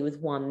purely with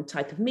one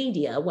type of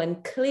media,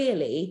 when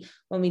clearly,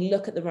 when we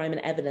look at the Roman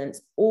evidence,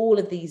 all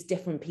of these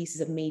different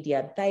pieces of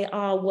media, they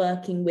are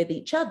working with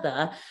each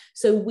other.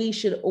 So we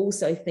should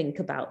also think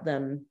about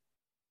them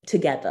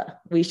together.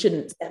 We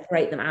shouldn't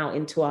separate them out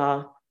into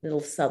our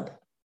little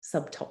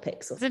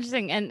subtopics. It's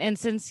interesting. And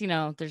since,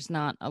 there's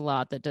not a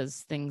lot that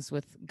does things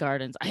with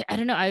gardens, I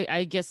don't know.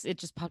 I guess it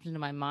just popped into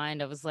my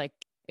mind. I was like,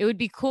 it would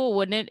be cool,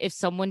 wouldn't it? If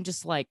someone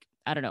just like,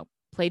 I don't know,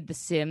 played The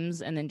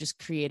Sims and then just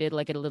created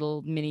like a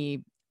little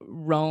mini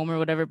Rome or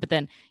whatever. But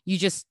then you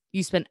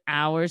spent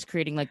hours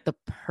creating like the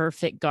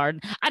perfect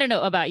garden. I don't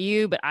know about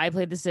you, but I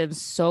played The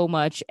Sims so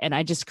much and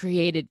I just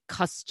created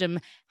custom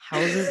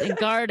houses and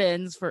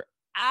gardens for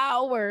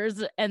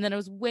hours, and then I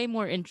was way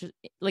more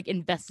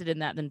invested in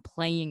that than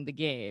playing the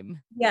game.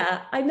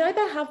 Yeah, I know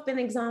there have been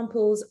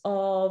examples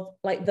of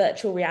like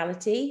virtual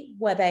reality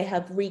where they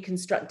have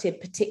reconstructed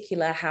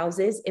particular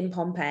houses in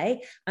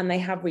Pompeii, and they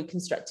have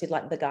reconstructed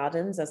like the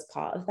gardens as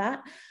part of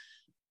that.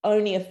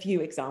 Only a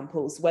few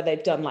examples where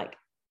they've done like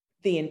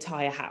the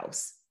entire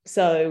house.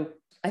 So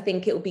I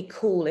think it would be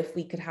cool if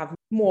we could have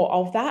more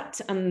of that,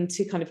 and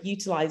to kind of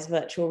utilize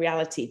virtual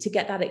reality to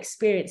get that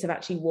experience of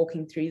actually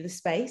walking through the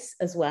space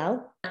as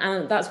well.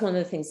 And that's one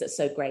of the things that's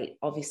so great,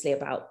 obviously,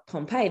 about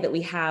Pompeii that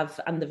we have,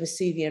 and the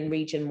Vesuvian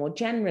region more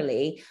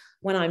generally.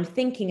 When I'm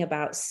thinking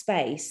about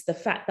space, the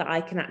fact that I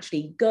can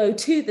actually go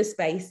to the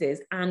spaces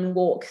and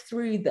walk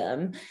through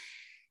them.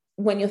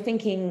 When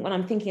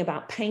I'm thinking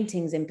about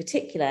paintings in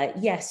particular,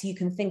 yes, you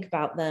can think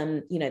about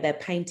them, they're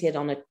painted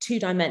on a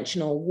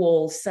two-dimensional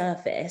wall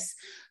surface,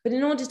 but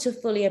in order to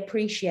fully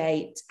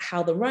appreciate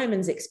how the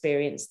Romans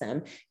experienced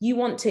them, you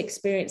want to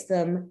experience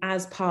them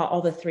as part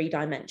of a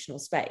three-dimensional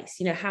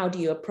space. How do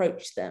you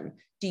approach them?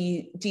 Do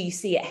you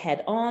see it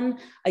head on?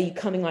 Are you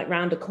coming like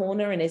round a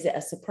corner, and is it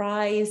a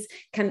surprise?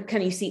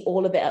 Can you see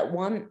all of it at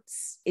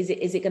once? Is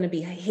it going to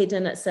be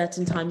hidden at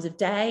certain times of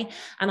day?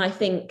 And I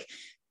think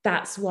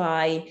that's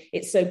why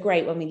it's so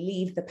great when we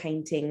leave the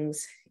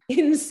paintings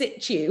in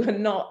situ,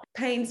 and not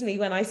pains me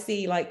when I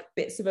see like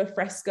bits of a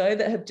fresco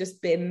that have just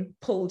been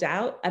pulled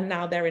out and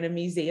now they're in a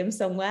museum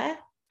somewhere.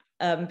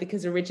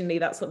 Because originally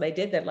that's what they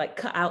did. They'd like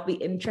cut out the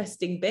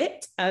interesting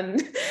bit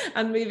and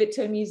move it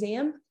to a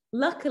museum.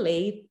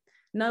 Luckily,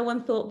 no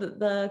one thought that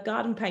the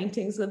garden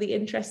paintings were the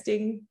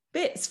interesting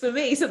bits for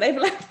me. So they've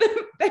left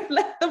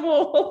them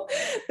all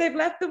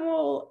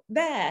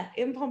there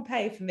in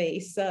Pompeii for me.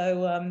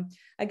 So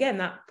again,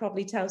 that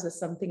probably tells us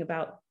something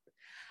about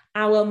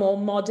our more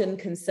modern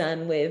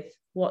concern with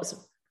what's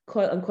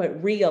quote unquote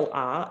real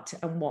art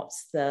and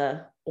what's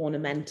the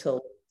ornamental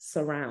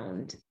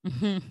surround.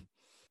 Mm-hmm.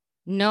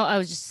 No, I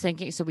was just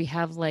thinking, so we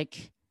have a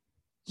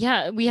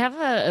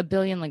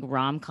billion like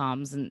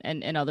rom-coms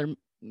and other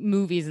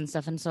movies and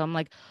stuff. And so I'm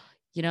like,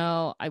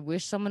 I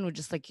wish someone would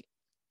just like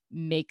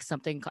make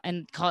something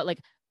and call it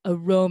like a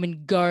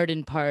Roman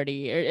garden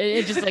party, or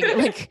it just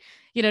like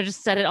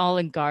just set it all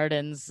in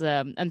gardens.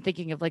 I'm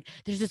thinking of like,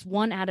 there's this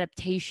one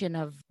adaptation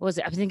of, what was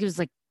it? I think it was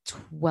like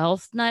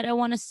Twelfth Night, I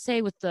want to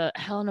say, with the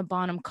Helena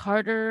Bonham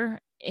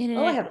Carter in it.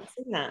 Oh, I haven't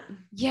seen that.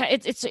 Yeah,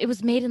 it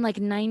was made in like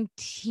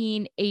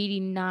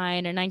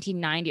 1989 or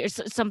 1990 or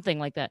something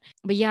like that.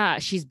 But yeah,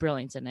 she's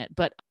brilliant in it.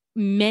 But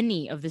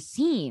many of the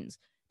scenes,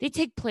 they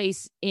take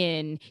place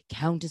in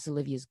Countess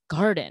Olivia's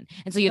garden.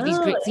 And so you have these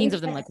great scenes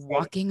of them like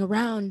walking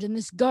around in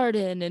this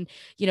garden, and,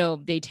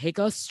 they take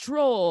a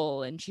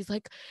stroll, and she's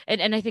like,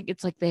 and I think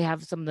it's like they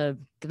have some of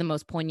the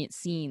most poignant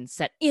scenes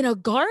set in a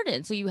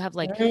garden. So you have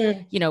like,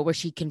 where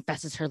she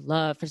confesses her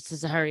love for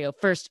Cesario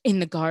first in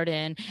the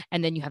garden,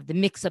 and then you have the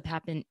mix up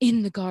happen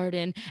in the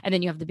garden, and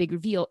then you have the big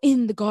reveal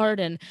in the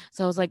garden.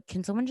 So I was like,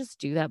 can someone just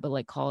do that, but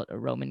like call it a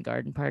Roman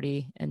garden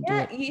party and do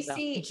it you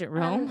see, ancient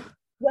Rome?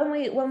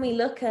 When we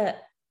look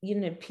at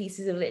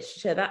pieces of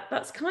literature,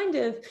 that's kind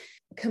of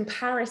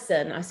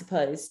comparison, I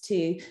suppose,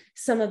 to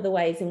some of the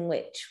ways in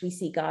which we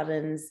see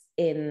gardens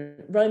in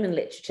Roman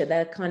literature.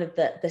 They're kind of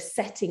the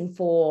setting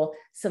for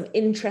some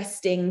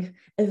interesting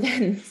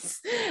events,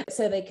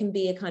 so they can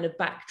be a kind of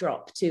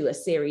backdrop to a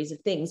series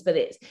of things. But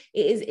it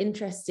is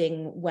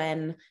interesting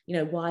when,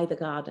 why the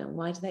garden?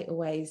 Why do they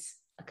always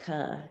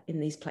occur in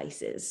these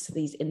places,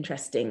 these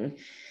interesting.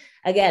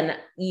 Again,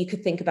 you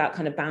could think about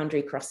kind of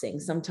boundary crossing.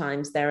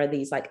 Sometimes there are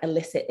these like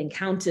illicit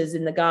encounters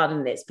in the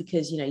garden. It's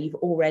because, you've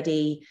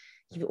already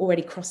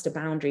crossed a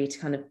boundary to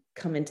kind of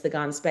come into the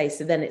garden space.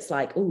 So then it's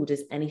like, oh,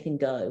 does anything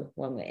go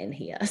when we're in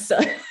here? So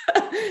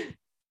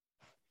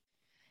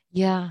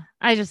yeah,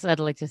 I'd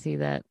like to see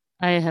that.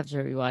 I have to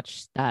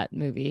rewatch that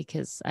movie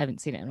because I haven't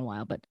seen it in a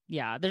while. But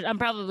yeah, I'm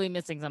probably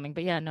missing something.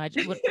 But yeah, no,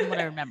 from what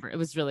I remember, it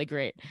was really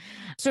great.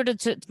 Sort of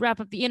to wrap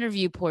up the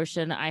interview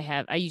portion,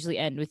 I usually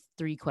end with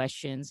 3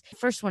 questions.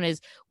 First one is,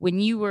 when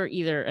you were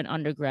either an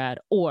undergrad,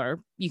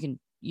 or you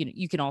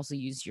can also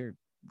use your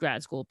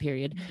grad school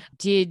period,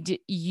 did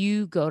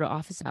you go to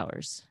office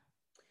hours?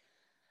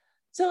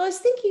 So I was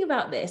thinking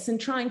about this and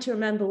trying to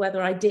remember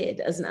whether I did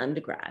as an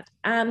undergrad.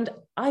 And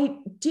I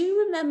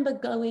do remember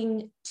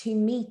going to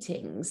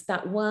meetings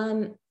that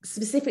weren't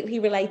specifically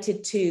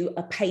related to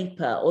a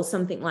paper or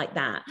something like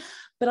that.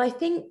 But I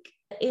think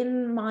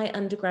in my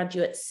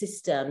undergraduate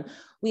system,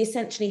 we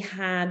essentially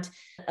had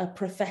a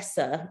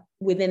professor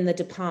within the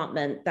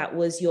department that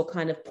was your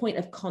kind of point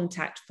of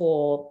contact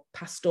for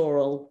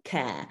pastoral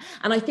care.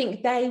 And I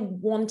think they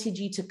wanted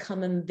you to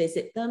come and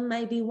visit them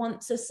maybe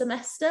once a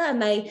semester, and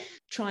they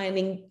try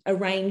and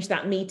arrange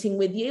that meeting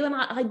with you. And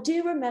I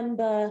do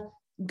remember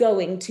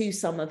going to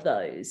some of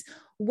those.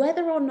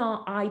 Whether or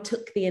not I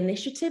took the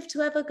initiative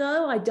to ever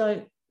go, I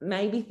don't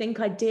maybe think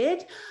I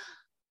did.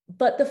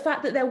 But the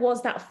fact that there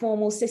was that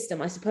formal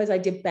system, I suppose I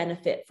did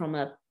benefit from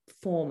a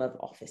form of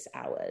office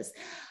hours.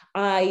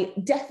 I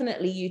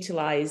definitely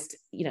utilized,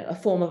 a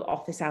form of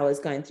office hours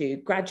going through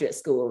graduate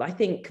school. I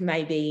think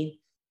maybe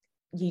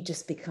you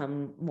just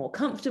become more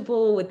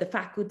comfortable with the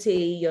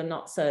faculty. You're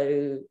not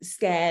so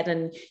scared,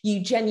 and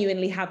you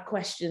genuinely have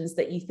questions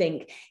that you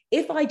think,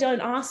 if I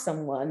don't ask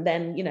someone,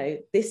 then,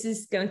 this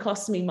is going to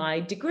cost me my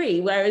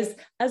degree. Whereas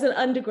as an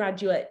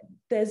undergraduate,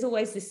 there's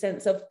always this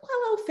sense of,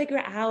 well, I'll figure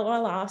it out,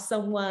 I'll ask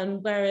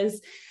someone.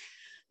 Whereas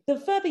the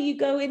further you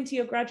go into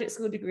your graduate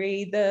school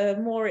degree, the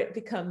more it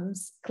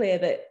becomes clear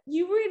that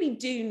you really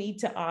do need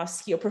to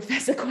ask your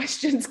professor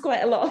questions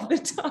quite a lot of the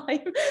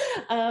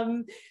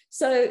time.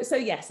 So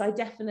yes, I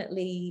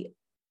definitely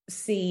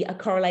see a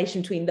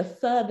correlation between the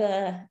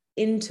further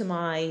into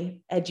my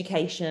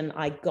education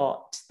I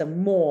got, the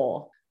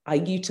more I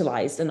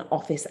utilized an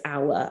office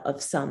hour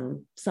of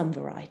some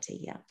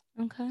variety. Yeah.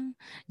 Okay.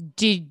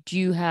 Did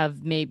you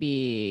have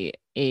maybe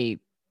a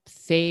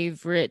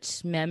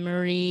favorite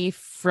memory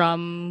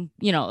from,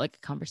 like a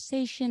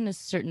conversation, a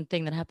certain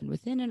thing that happened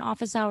within an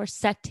office hour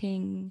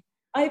setting?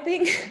 I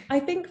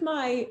think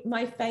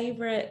my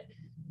favorite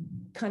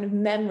kind of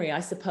memory, I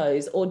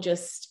suppose, or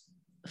just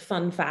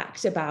fun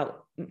fact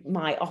about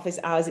my office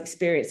hours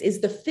experience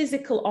is the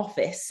physical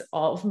office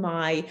of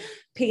my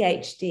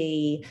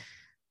PhD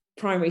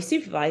primary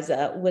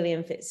supervisor,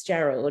 William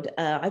Fitzgerald.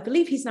 I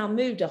believe he's now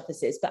moved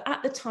offices, but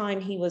at the time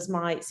he was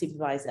my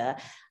supervisor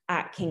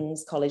at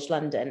King's College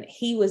London.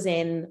 He was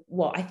in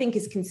what I think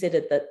is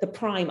considered the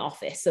prime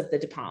office of the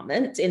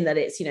department, in that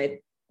it's,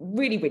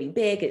 really, really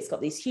big. It's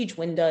got these huge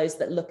windows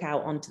that look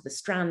out onto the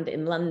Strand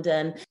in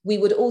London. We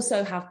would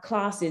also have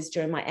classes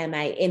during my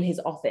MA in his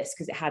office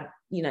because it had,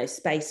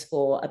 space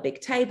for a big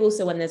table.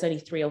 So when there's only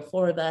 3 or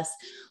 4 of us,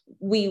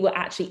 we were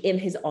actually in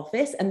his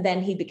office, and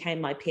then he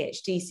became my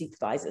PhD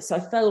supervisor. So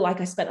I felt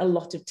like I spent a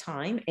lot of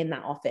time in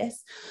that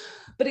office.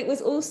 But it was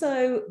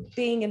also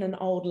being in an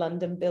old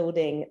London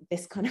building,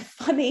 this kind of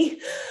funny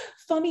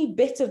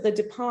bit of the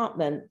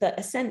department that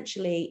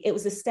essentially it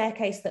was a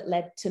staircase that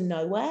led to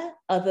nowhere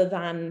other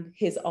than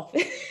his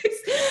office.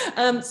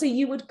 So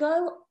you would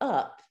go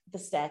up the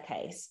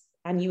staircase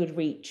and you would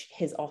reach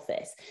his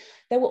office.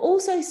 There were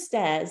also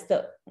stairs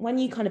that when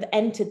you kind of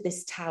entered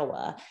this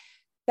tower,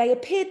 they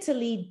appeared to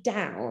lead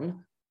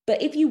down,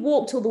 but if you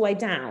walked all the way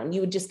down,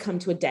 you would just come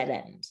to a dead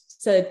end.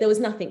 So there was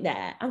nothing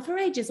there. And for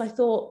ages, I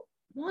thought,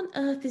 what on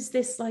earth is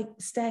this like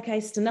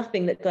staircase to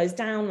nothing that goes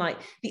down? Like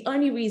the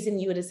only reason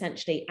you would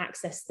essentially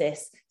access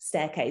this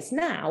staircase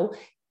now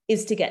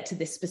is to get to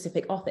this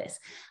specific office.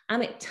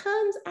 And it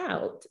turns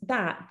out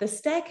that the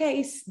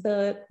staircase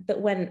that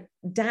went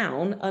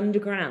down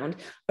underground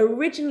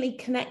originally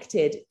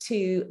connected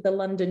to the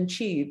London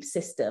Tube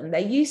system. There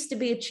used to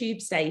be a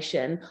tube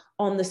station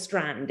on the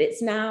Strand.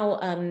 It's now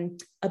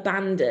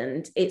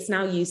abandoned. It's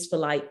now used for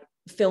like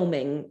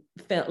filming,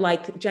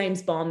 like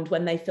James Bond,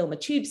 when they film a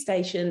tube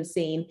station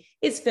scene,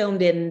 it's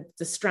filmed in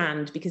the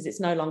Strand because it's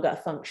no longer a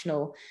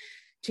functional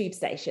tube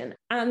station.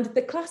 And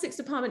the classics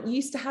department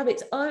used to have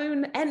its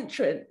own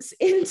entrance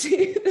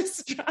into the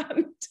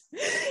Strand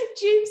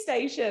tube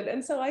station.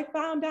 And so I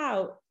found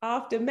out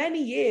after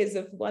many years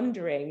of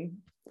wondering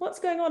what's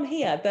going on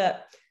here,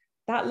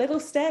 that little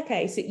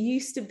staircase, it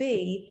used to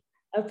be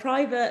a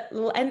private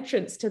little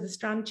entrance to the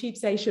Strand tube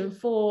station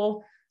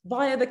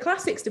via the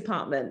classics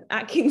department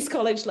at King's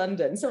College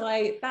London. So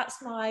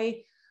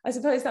I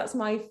suppose that's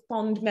my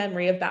fond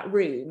memory of that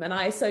room. And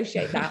I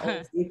associate that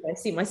obviously if I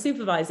see my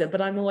supervisor,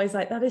 but I'm always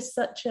like, that is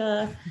such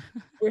a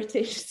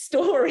British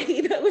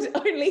story that would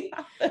only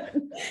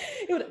happen.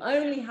 It would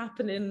only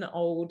happen in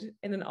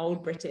an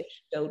old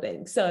British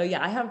building. So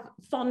yeah, I have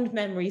fond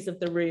memories of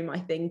the room, I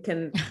think.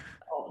 And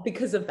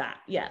because of that,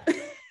 yeah.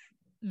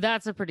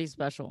 That's a pretty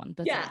special one.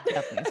 That's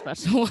definitely a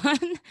special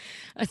one.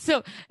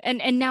 So,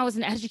 and now as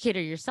an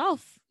educator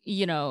yourself,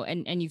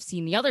 and you've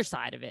seen the other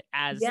side of it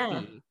as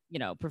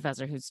the,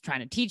 professor who's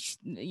trying to teach,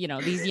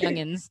 these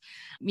youngins,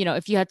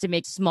 if you had to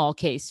make a small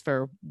case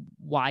for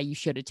why you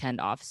should attend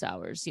office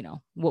hours,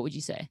 what would you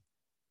say?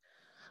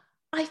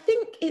 I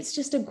think it's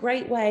just a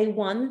great way,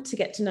 one, to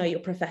get to know your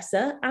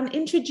professor and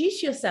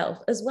introduce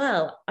yourself as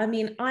well. I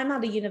mean, I'm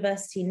at a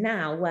university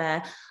now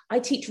where I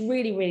teach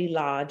really, really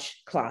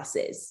large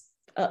classes,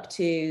 up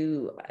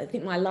to, I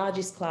think my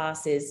largest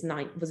class was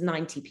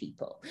 90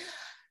 people.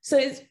 So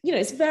it's,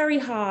 it's very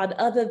hard,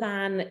 other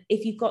than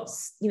if you've got,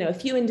 a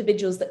few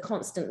individuals that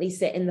constantly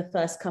sit in the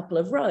first couple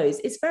of rows,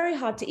 it's very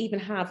hard to even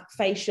have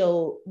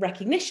facial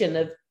recognition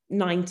of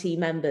 90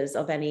 members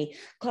of any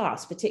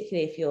class,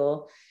 particularly if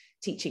you're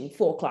teaching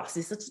 4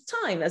 classes at a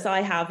time, as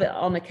I have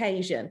on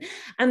occasion.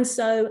 And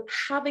so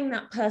having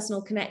that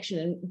personal connection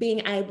and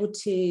being able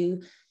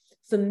to,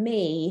 for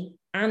me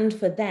and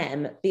for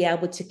them, be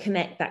able to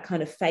connect that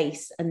kind of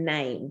face and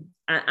name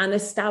and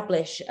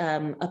establish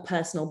a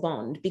personal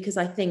bond, because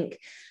I think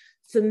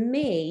for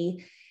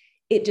me,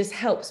 it just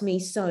helps me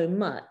so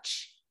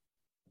much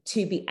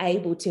to be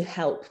able to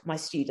help my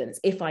students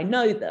if I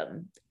know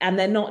them and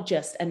they're not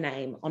just a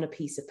name on a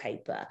piece of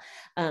paper,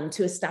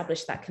 to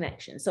establish that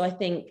connection. So I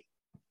think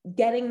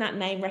getting that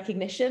name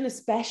recognition,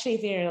 especially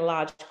if you're in a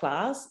large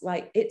class,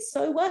 like, it's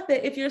so worth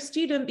it if you're a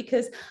student,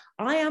 because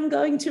I am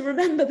going to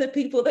remember the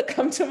people that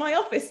come to my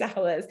office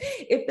hours.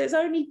 If there's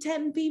only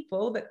 10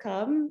 people that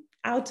come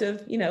out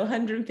of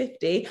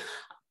 150,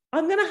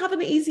 I'm going to have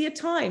an easier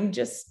time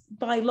just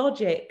by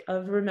logic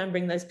of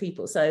remembering those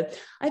people. So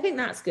I think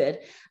that's good.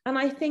 And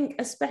I think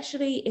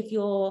especially if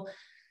you're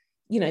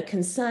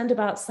concerned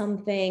about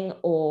something,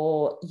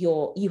 or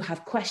you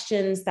have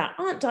questions that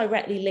aren't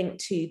directly linked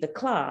to the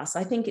class,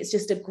 I think it's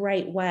just a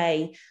great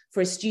way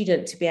for a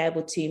student to be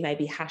able to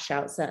maybe hash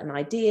out certain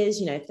ideas.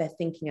 If they're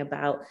thinking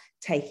about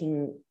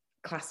taking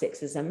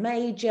classics as a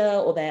major,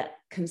 or they're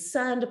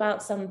concerned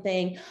about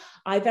something,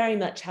 I very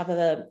much have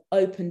an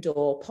open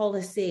door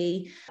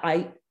policy.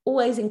 I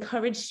always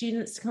encourage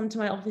students to come to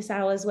my office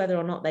hours, whether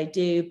or not they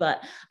do,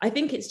 but I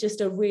think it's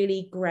just a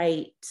really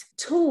great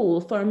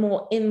tool for a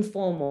more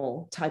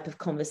informal type of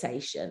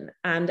conversation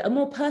and a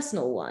more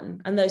personal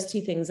one. And those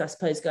two things, I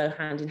suppose, go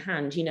hand in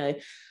hand.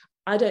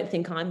 I don't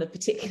think I'm a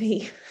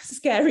particularly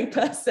scary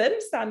person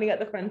standing at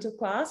the front of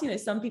class.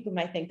 Some people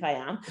may think I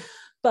am,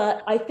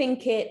 but I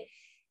think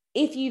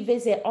if you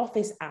visit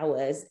office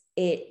hours,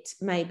 it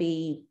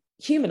maybe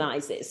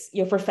humanizes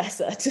your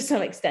professor to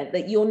some extent,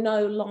 that you're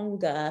no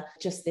longer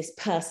just this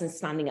person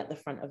standing at the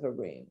front of a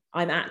room.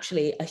 I'm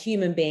actually a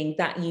human being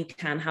that you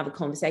can have a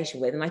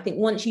conversation with. And I think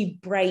once you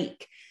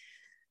break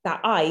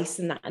that ice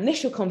and that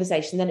initial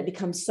conversation, then it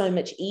becomes so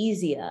much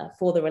easier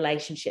for the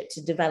relationship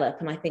to develop.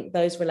 And I think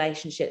those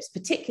relationships,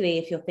 particularly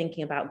if you're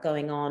thinking about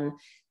going on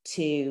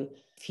to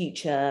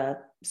future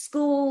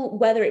school,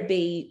 whether it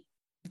be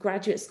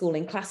graduate school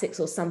in classics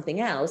or something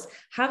else,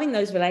 having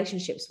those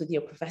relationships with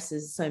your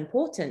professors is so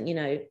important.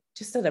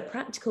 Just at a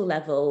practical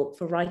level,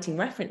 for writing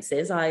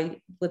references,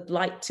 I would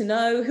like to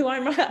know who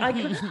I'm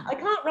writing. I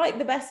can't write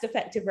the best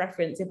effective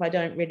reference if I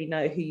don't really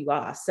know who you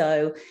are.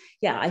 So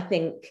yeah, I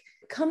think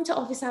come to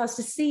office hours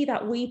to see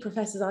that we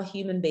professors are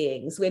human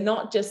beings. We're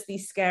not just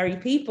these scary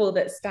people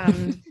that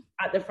stand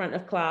at the front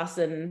of class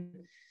and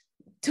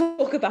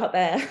talk about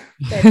their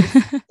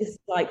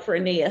dislike for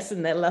Aeneas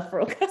and their love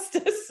for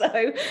Augustus.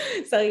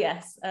 So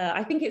yes,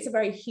 I think it's a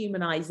very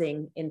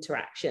humanizing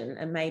interaction,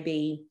 and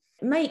maybe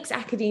makes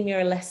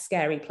academia a less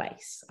scary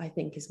place, I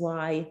think, is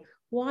why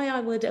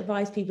I would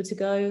advise people to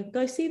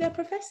go see their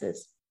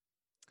professors.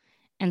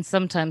 And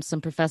sometimes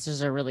some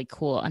professors are really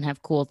cool and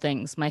have cool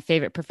things. My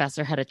favorite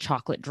professor had a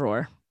chocolate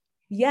drawer.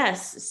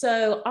 Yes.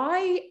 So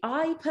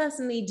I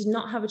personally did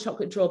not have a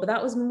chocolate drawer, but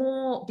that was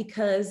more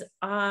because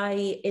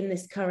in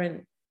this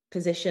current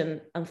position,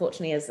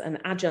 unfortunately, as an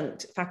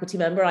adjunct faculty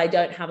member, I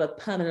don't have a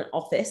permanent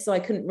office, so I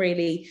couldn't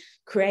really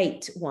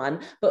create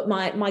one. But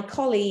my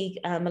colleague,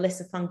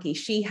 Melissa Funky,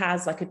 she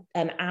has like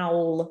an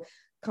owl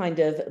kind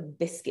of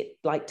biscuit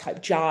like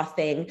type jar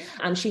thing,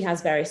 and she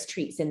has various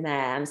treats in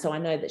there, and so I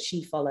know that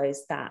she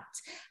follows that.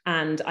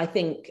 And I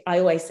think I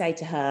always say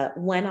to her,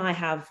 when I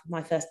have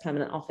my first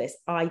permanent office,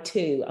 I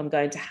too am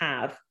going to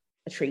have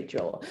a treat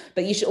drawer.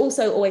 But you should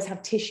also always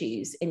have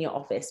tissues in your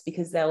office,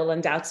 because there will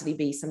undoubtedly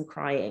be some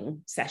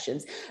crying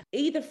sessions,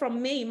 either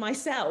from me,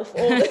 myself,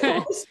 or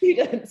the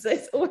students. So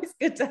it's always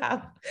good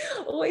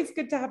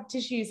to have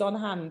tissues on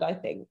hand, I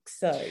think.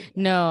 So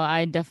no,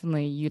 I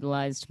definitely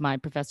utilized my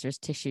professor's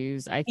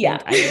tissues. I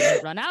think I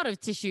did run out of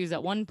tissues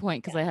at one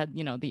point because I had,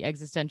 the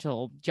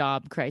existential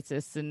job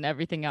crisis and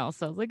everything else.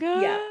 So I was like,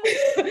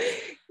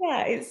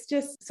 Yeah, it's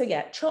just, so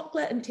yeah,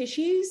 chocolate and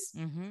tissues,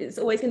 it's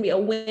always going to be a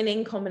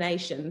winning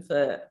combination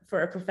for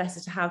a professor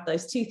to have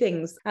those two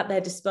things at their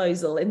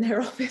disposal in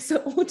their office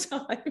at all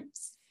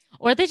times.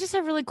 Or they just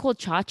have really cool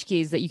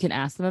tchotchkes that you can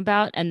ask them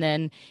about. And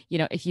then,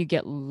 if you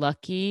get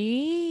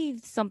lucky,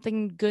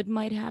 something good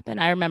might happen.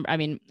 I remember,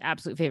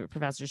 absolute favorite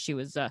professor, she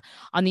was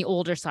on the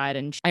older side.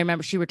 And I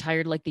remember she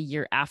retired like the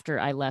year after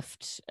I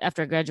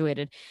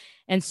graduated.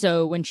 And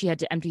so when she had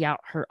to empty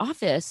out her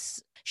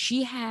office,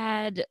 she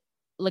had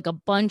like a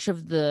bunch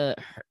of the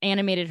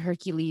animated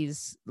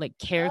Hercules like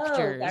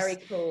characters. Oh, very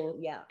cool.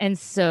 Yeah. And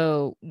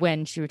so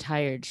when she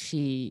retired,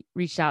 she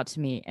reached out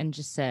to me and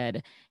just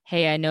said,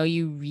 "Hey, I know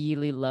you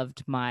really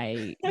loved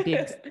my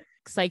big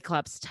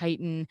Cyclops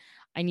Titan.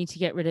 I need to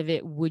get rid of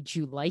it. Would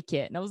you like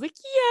it?" And I was like,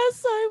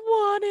 "Yes, I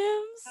want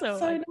him." That's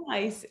so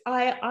nice.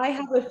 I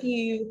have a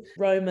few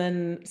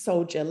Roman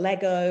soldier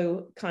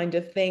Lego kind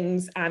of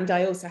things, and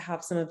I also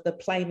have some of the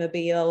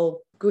Playmobil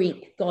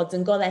Greek gods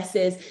and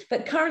goddesses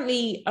that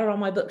currently are on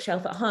my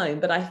bookshelf at home.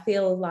 But I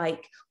feel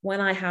like when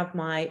I have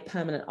my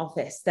permanent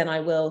office, then I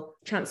will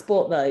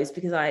transport those,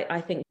 because I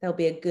think they'll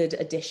be a good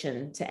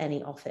addition to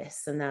any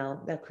office, and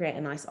they'll create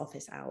a nice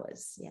office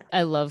hours. Yeah.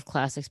 I love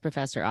Classics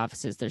Professor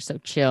offices. They're so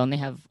chill, and they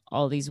have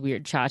all these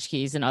weird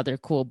tchotchkes and other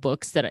cool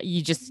books that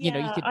you just, you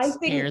could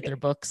stare their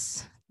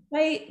books.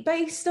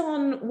 Based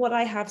on what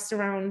I have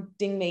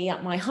surrounding me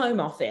at my home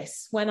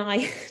office, when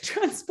I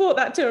transport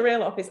that to a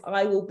real office,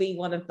 I will be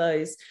one of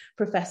those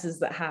professors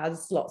that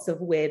has lots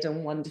of weird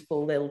and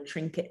wonderful little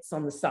trinkets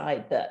on the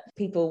side that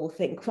people will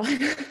think, why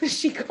has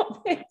she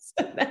got this?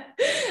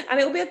 And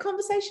it'll be a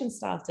conversation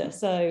starter.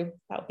 So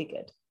that'll be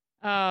good.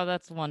 Oh,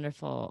 that's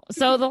wonderful.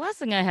 So the last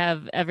thing I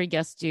have every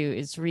guest do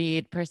is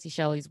read Percy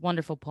Shelley's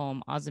wonderful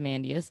poem,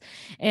 Ozymandias.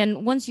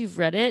 And once you've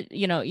read it,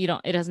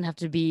 it doesn't have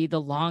to be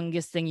the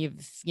longest thing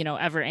you've,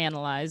 ever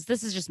analyzed.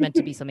 This is just meant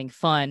to be something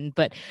fun.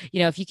 But,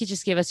 if you could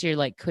just give us your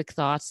quick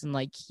thoughts and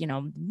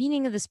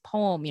meaning of this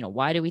poem,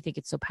 why do we think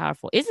it's so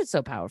powerful? Is it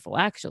so powerful,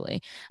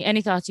 actually?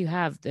 Any thoughts you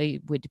have, they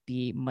would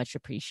be much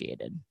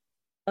appreciated.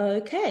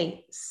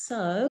 Okay,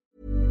 so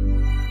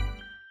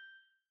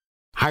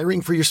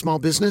Hiring for your small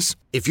business?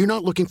 If you're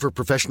not looking for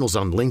professionals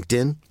on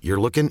LinkedIn, you're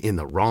looking in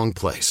the wrong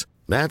place.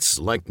 That's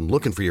like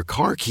looking for your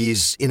car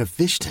keys in a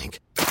fish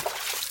tank.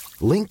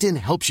 LinkedIn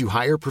helps you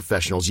hire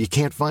professionals you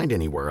can't find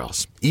anywhere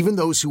else, even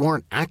those who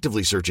aren't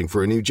actively searching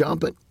for a new job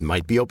but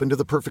might be open to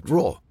the perfect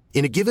role.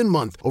 In a given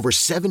month, over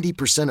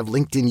 70% of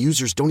LinkedIn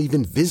users don't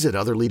even visit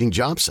other leading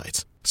job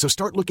sites. So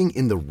start looking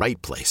in the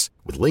right place.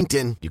 With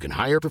LinkedIn, you can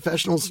hire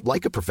professionals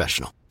like a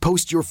professional.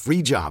 Post your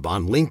free job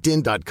on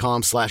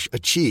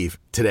linkedin.com/achieve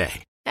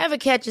today. Ever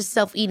catch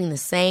yourself eating the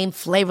same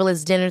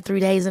flavorless dinner 3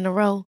 days in a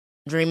row?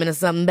 Dreaming of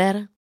something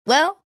better?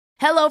 Well,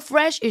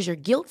 HelloFresh is your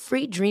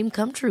guilt-free dream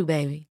come true,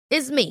 baby.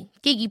 It's me,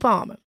 Keke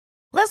Palmer.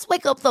 Let's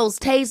wake up those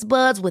taste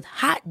buds with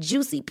hot,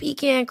 juicy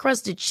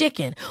pecan-crusted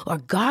chicken or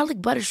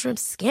garlic butter shrimp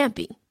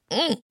scampi.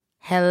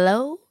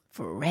 Hello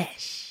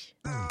Fresh.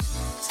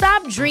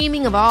 Stop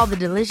dreaming of all the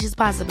delicious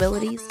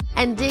possibilities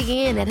and dig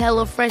in at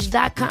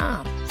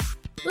HelloFresh.com.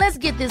 Let's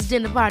get this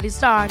dinner party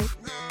started.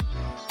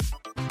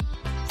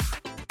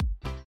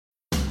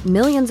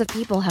 Millions of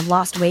people have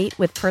lost weight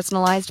with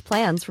personalized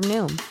plans from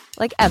Noom.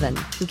 Like Evan,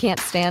 who can't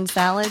stand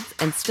salads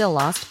and still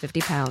lost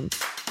 50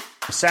 pounds.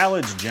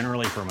 Salads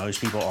generally for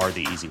most people are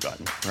the easy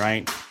button,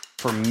 right?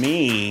 For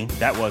me,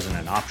 that wasn't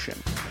an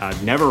option. I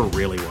never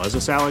really was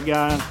a salad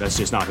guy. That's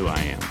just not who I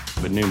am.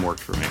 But Noom worked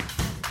for me.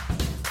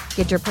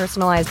 Get your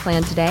personalized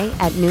plan today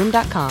at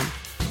Noom.com.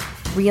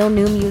 Real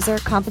Noom user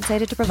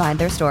compensated to provide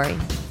their story.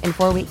 In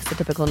 4 weeks, the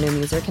typical Noom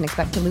user can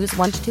expect to lose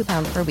 1 to 2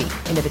 pounds per week.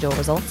 Individual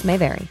results may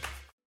vary.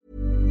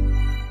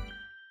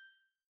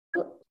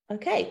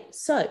 Okay,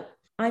 so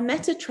I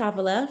met a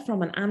traveller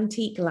from an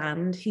antique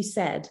land who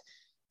said,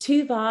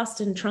 2 vast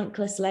and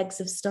trunkless legs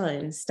of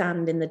stone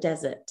stand in the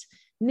desert.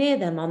 Near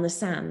them on the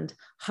sand,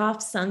 half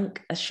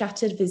sunk, a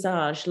shattered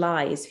visage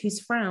lies,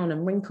 whose frown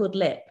and wrinkled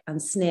lip and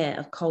sneer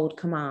of cold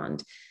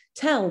command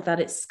tell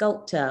that its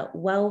sculptor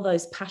well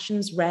those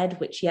passions read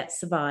which yet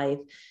survive,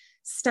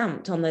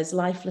 stamped on those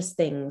lifeless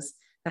things,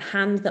 the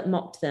hand that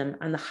mocked them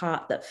and the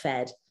heart that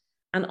fed.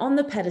 And on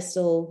the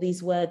pedestal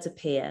these words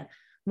appear,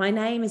 my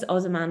name is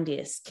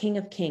Ozymandias, King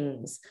of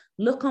Kings.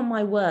 Look on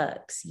my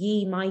works,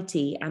 ye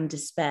mighty, and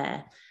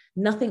despair.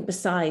 Nothing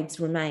besides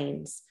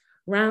remains.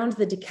 Round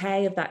the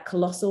decay of that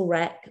colossal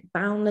wreck,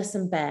 boundless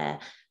and bare,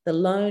 the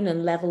lone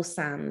and level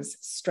sands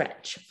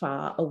stretch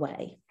far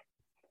away.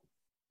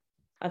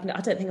 I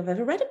don't think I've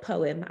ever read a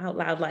poem out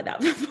loud like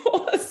that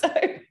before, so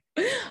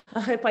I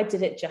hope I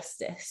did it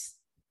justice.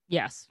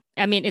 Yes.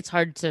 I mean, it's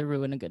hard to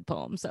ruin a good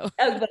poem, so.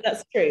 Oh, but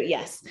that's true,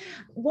 yes.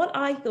 What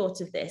I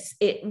thought of this,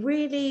 it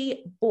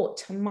really brought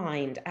to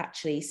mind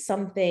actually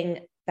something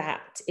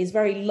that is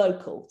very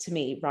local to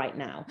me right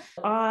now.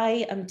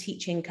 I am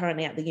teaching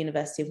currently at the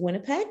University of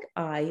Winnipeg.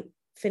 I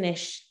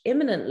finish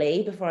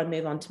imminently before I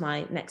move on to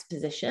my next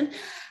position.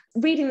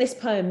 Reading this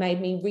poem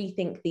made me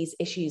rethink these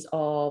issues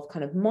of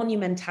kind of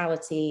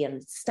monumentality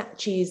and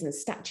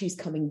statues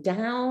coming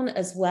down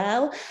as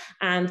well.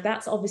 And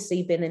that's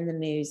obviously been in the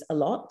news a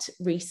lot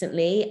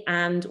recently.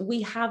 And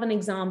we have an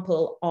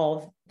example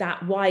of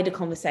that wider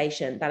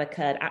conversation that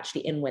occurred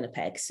actually in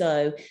Winnipeg.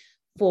 So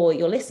for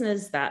your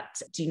listeners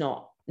that do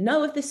not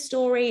know of this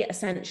story,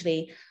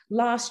 essentially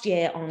last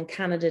year on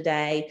Canada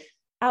Day,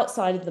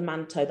 outside of the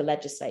Manitoba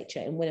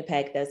legislature in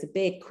Winnipeg, there's a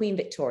big Queen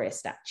Victoria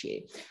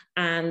statue.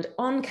 And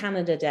on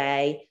Canada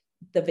Day,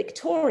 the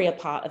Victoria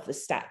part of the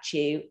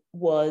statue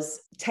was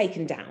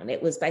taken down.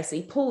 It was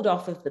basically pulled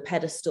off of the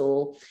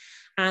pedestal.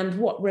 And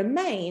what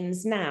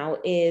remains now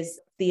is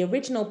the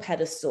original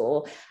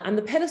pedestal. And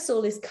the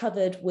pedestal is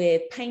covered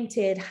with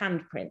painted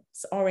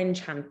handprints,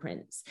 orange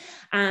handprints.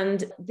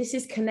 And this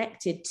is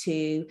connected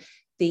to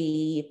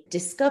the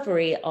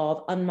discovery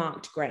of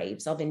unmarked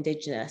graves of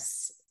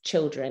Indigenous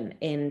children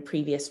in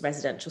previous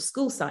residential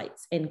school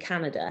sites in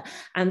Canada.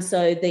 And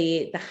so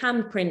the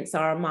handprints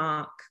are a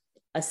mark,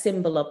 a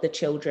symbol of the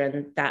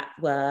children that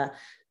were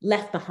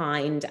left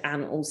behind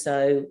and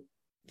also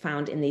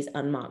found in these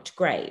unmarked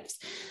graves.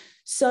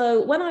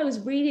 So when I was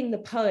reading the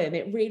poem,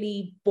 it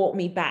really brought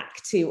me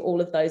back to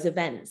all of those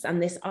events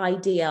and this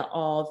idea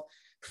of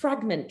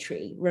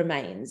fragmentary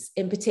remains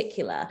in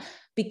particular,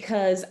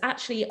 because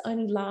actually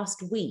only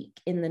last week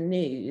in the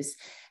news,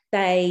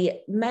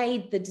 they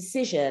made the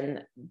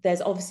decision. There's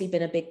obviously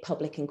been a big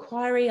public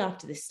inquiry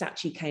after this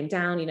statue came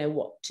down,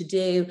 what to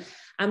do.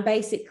 And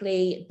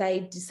basically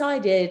they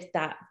decided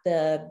that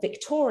the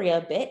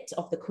Victoria bit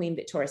of the Queen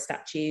Victoria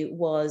statue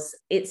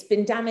it's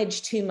been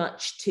damaged too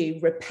much to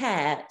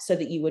repair so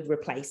that you would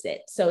replace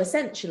it. So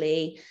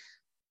essentially,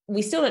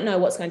 we still don't know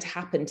what's going to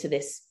happen to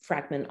this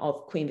fragment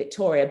of Queen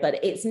Victoria,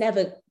 but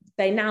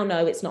they now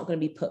know it's not going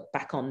to be put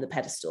back on the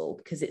pedestal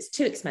because it's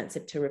too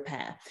expensive to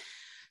repair.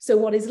 So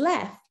what is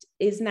left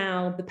is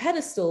now the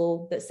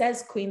pedestal that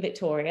says Queen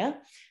Victoria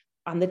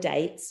and the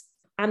dates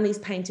and these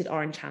painted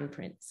orange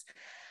handprints.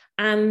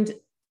 And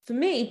for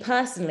me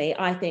personally,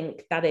 I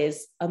think that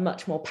is a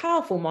much more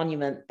powerful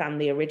monument than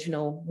the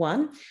original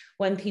one.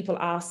 When people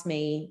ask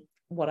me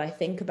what I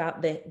think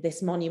about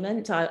this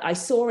monument, I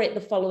saw it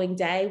the following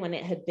day when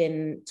it had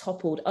been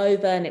toppled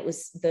over and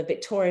the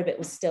Victoria bit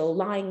was still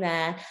lying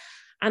there.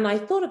 And I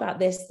thought about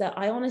this, that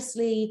I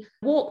honestly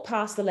walk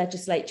past the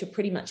legislature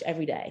pretty much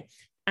every day.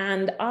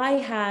 And I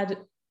had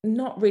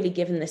not really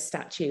given this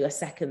statue a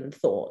second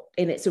thought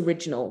in its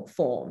original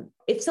form.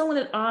 If someone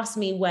had asked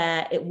me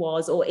where it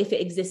was or if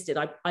it existed,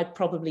 I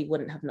probably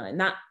wouldn't have known.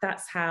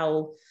 That's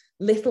how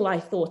little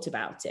I thought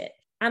about it.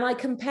 And I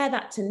compare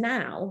that to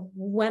now,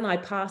 when I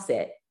pass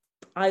it,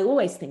 I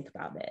always think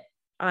about it.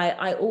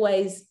 I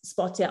always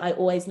spot it. I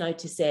always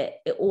notice it.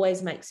 It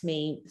always makes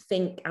me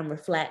think and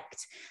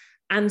reflect.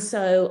 And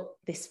so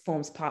this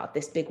forms part of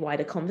this big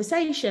wider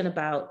conversation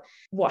about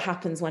what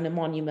happens when a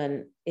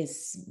monument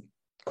is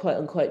quote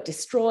unquote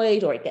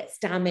destroyed or it gets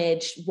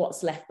damaged,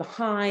 what's left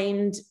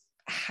behind,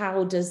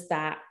 how does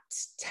that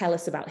tell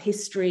us about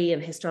history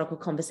and historical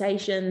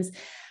conversations.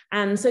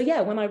 And so,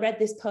 yeah, when I read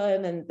this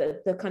poem and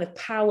the kind of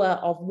power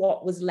of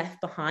what was left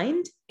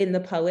behind in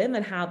the poem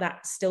and how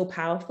that's still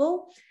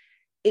powerful,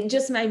 it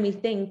just made me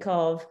think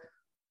of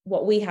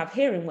what we have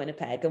here in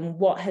Winnipeg and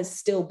what has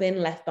still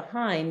been left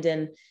behind.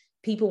 And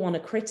people want to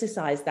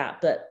criticize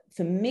that. But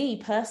for me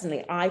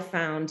personally, I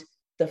found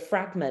the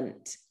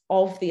fragment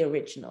of the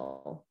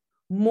original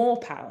more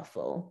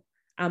powerful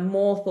and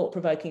more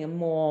thought-provoking and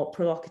more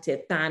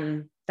provocative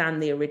than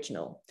the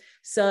original.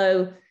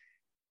 So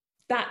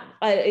that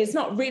it's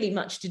not really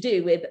much to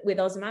do with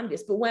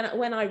Ozymandias, but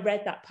when I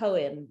read that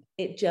poem,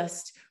 it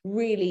just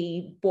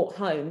really brought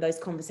home those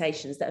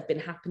conversations that have been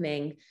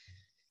happening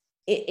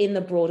in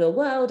the broader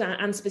world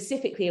and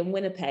specifically in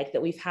Winnipeg,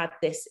 that we've had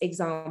this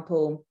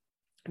example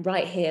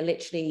right here,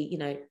 literally,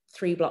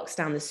 3 blocks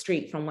down the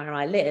street from where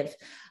I live.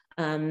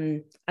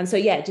 And so,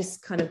 yeah,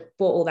 just kind of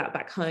brought all that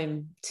back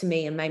home to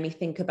me and made me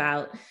think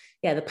about,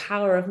 the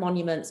power of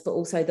monuments, but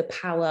also the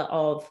power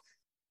of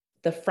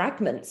the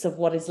fragments of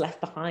what is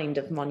left behind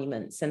of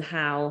monuments and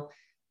how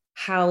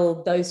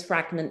those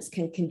fragments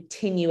can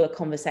continue a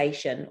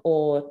conversation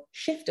or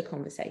shift a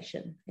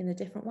conversation in a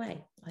different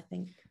way, I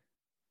think.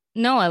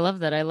 No, I love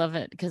that. I love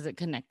it because it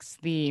connects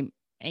the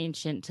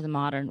ancient to the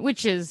modern,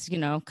 which is,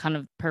 kind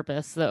of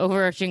purpose, the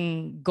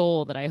overarching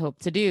goal that I hope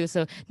to do.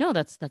 So no,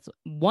 that's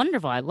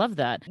wonderful. I love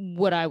that.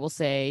 What I will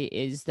say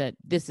is that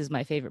this is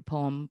my favorite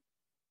poem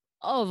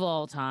of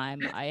all time.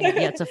 I have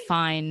yet to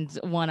find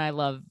one I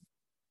love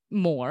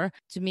more.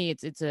 To me,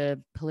 it's a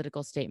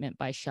political statement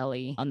by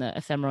Shelley on the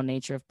ephemeral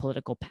nature of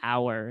political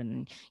power.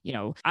 And,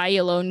 I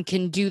alone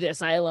can do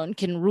this. I alone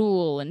can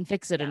rule and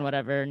fix it and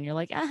whatever. And you're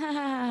like,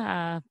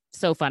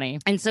 so funny.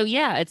 And so,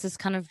 yeah, it's this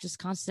kind of just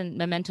constant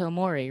memento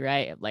mori,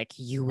 right? Like,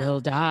 you will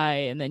die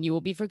and then you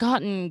will be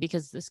forgotten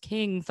because this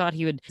king thought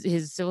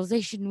his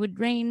civilization would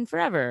reign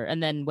forever.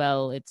 And then,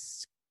 well,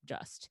 it's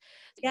just.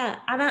 Yeah.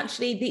 And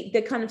actually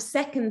the kind of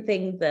second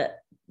thing that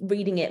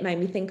reading it made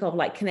me think of,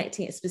 like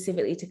connecting it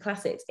specifically to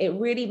classics, it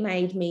really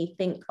made me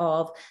think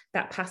of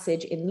that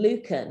passage in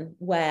Lucan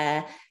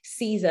where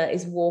Caesar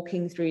is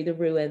walking through the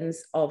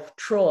ruins of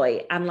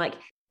Troy, and like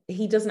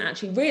he doesn't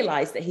actually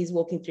realize that he's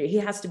walking through. He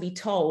has to be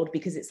told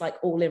because it's like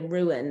all in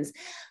ruins.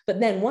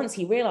 But then once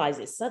he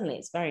realizes, suddenly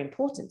it's very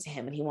important to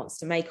him and he wants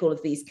to make all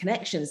of these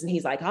connections. And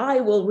he's like, I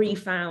will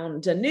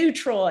refound a new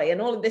Troy and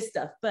all of this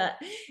stuff. But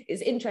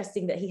it's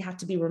interesting that he had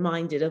to be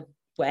reminded of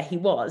where he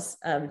was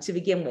to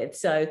begin with.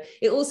 So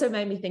it also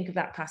made me think of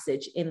that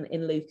passage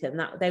in Lucan.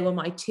 That they were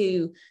the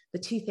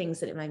two things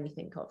that it made me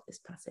think of, this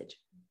passage.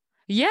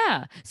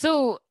 Yeah.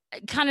 So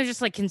kind of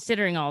just like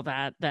considering all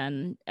that,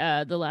 then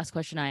the last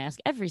question I ask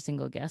every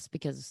single guest,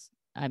 because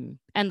I'm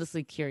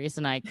endlessly curious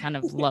and I kind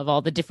of love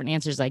all the different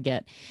answers I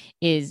get,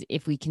 is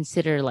if we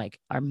consider like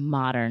our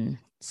modern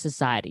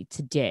society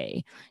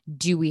today,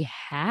 do we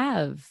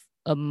have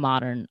a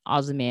modern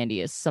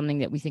Ozymandias, something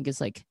that we think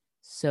is like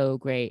so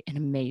great and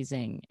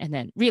amazing? And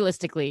then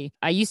realistically,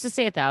 I used to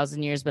say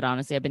 1,000 years, but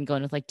honestly, I've been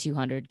going with like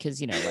 200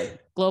 because, like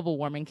global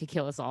warming could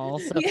kill us all.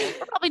 So we're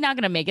probably not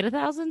going to make it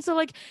 1,000. So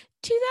like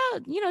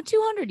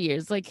 200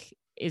 years, like,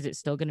 is it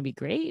still going to be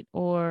great?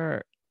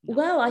 Or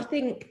Well, I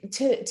think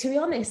to be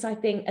honest, I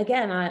think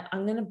again,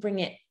 I'm going to bring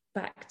it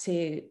back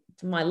to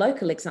my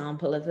local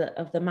example of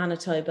the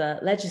Manitoba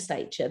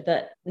legislature,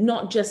 that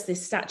not just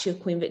this statue of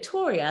Queen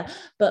Victoria,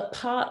 but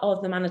part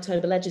of the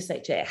Manitoba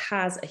legislature, it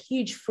has a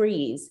huge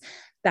frieze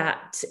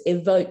that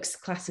evokes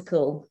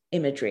classical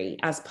imagery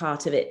as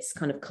part of its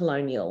kind of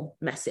colonial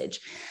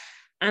message.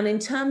 And in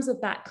terms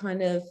of that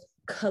kind of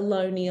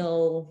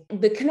colonial,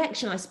 the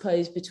connection, I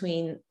suppose,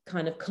 between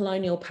kind of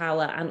colonial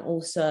power and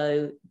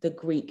also the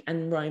Greek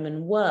and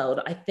Roman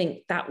world, I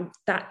think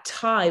that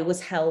tie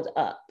was held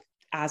up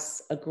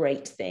as a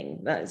great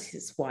thing.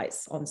 That's why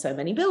it's on so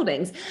many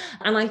buildings.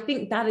 And I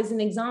think that is an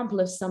example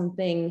of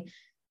something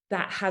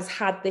that has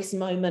had this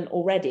moment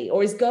already,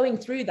 or is going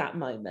through that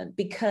moment,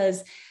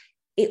 because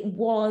it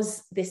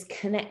was this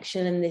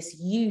connection and this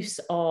use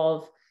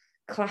of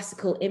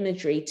classical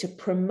imagery to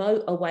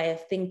promote a way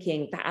of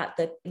thinking that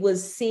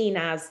was seen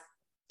as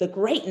the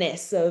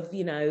greatness of,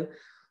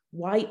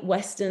 white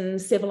Western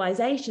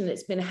civilization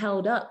that's been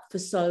held up for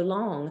so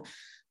long.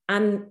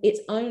 And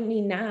it's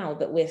only now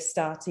that we're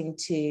starting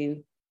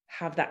to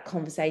have that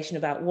conversation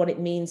about what it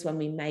means when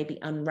we maybe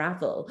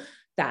unravel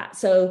that.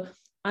 So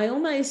I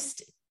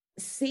almost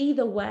see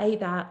the way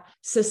that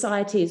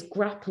society is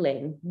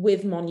grappling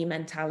with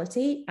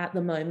monumentality at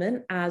the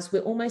moment as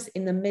we're almost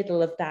in the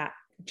middle of that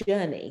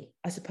journey,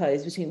 I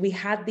suppose, between we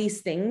had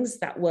these things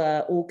that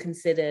were all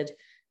considered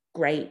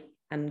great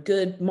and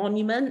good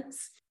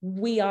monuments.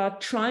 We are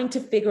trying to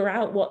figure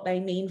out what they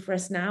mean for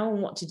us now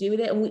and what to do with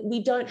it. And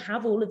we don't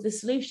have all of the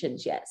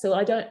solutions yet. So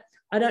I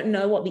don't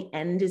know what the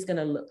end is going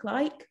to look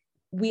like.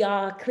 We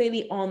are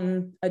clearly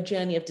on a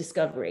journey of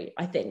discovery,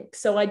 I think.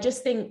 So I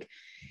just think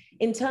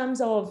in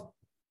terms of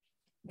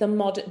the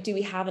modern, do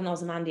we have an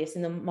Ozymandias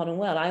in the modern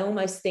world? I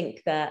almost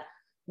think that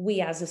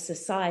we as a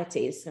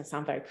society, it's going to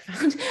sound very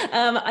profound.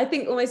 I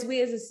think almost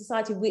we as a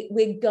society,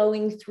 we're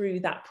going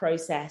through that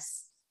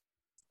process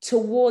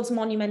towards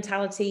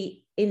monumentality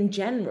in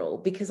general,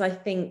 because I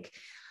think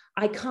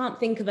I can't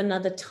think of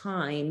another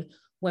time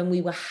when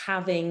we were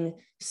having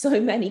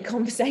so many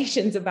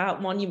conversations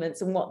about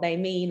monuments and what they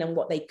mean and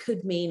what they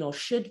could mean or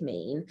should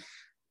mean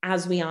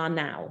as we are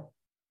now.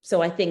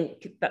 So I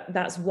think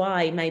that's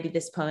why maybe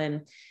this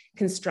poem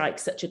can strike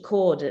such a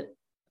chord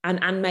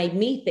and made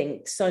me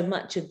think so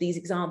much of these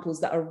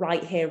examples that are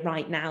right here,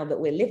 right now, that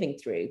we're living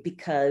through,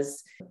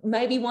 because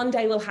maybe one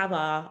day we'll have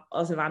our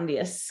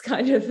Ozymandias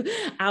kind of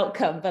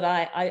outcome, but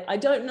I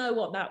don't know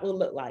what that will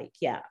look like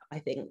yet, I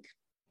think.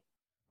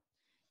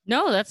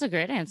 No, that's a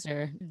great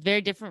answer.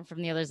 Very different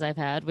from the others I've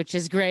had, which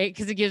is great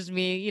because it gives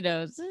me,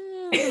 more,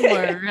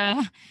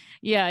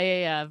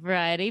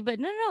 variety. But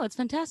no, it's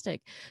fantastic.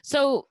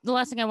 So the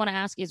last thing I want to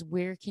ask is,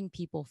 where can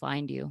people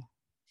find you?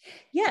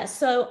 Yeah,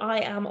 so I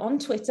am on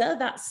Twitter.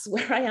 That's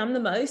where I am the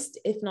most,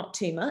 if not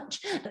too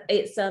much.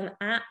 It's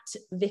at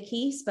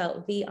Vicky,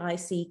 spelled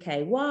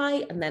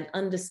VICKY, and then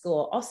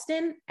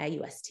 _Austin,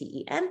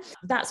 AUSTEN.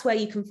 That's where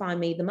you can find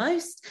me the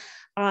most.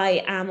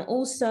 I am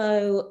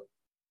also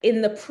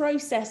in the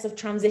process of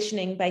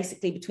transitioning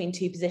basically between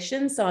two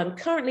positions. So I'm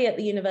currently at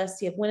the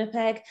University of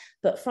Winnipeg,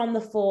 but from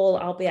the fall,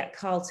 I'll be at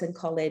Carleton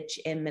College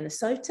in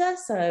Minnesota.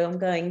 So I'm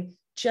going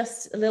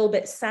just a little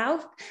bit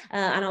south,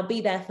 and I'll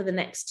be there for the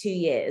next 2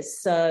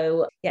 years.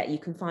 So yeah, you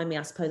can find me,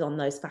 I suppose, on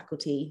those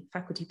faculty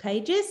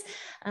pages.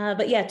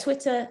 But yeah,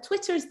 Twitter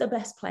is the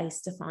best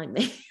place to find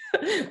me.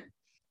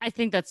 I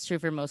think that's true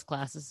for most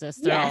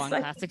classicists. They're all on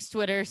classics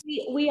Twitter.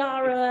 We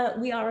are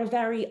a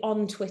very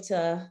on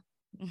Twitter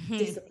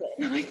discipline,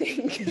 I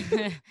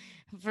think.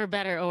 For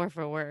better or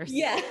for worse.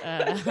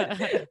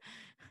 Yeah.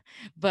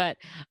 But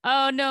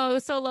oh no, it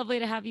was so lovely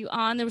to have you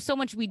on. There was so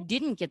much we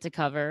didn't get to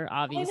cover.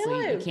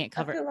 Obviously, you can't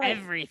cover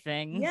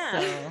everything.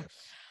 Yeah.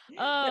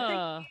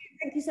 So.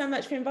 Thank you so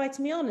much for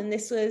inviting me on. And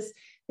this was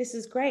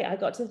great. I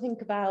got to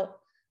think about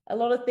a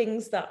lot of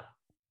things that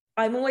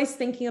I'm always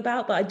thinking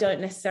about, but I don't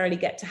necessarily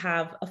get to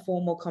have a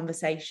formal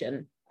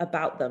conversation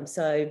about them.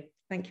 So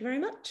thank you very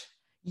much.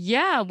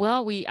 Yeah,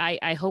 well,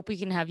 I hope we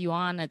can have you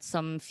on at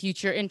some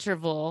future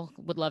interval.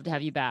 Would love to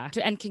have you back.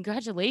 And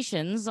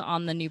congratulations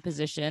on the new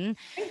position.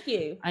 Thank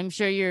you. I'm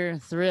sure you're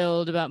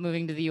thrilled about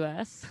moving to the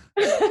US.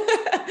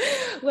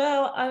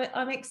 Well,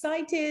 I'm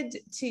excited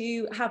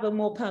to have a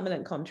more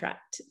permanent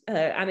contract,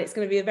 and it's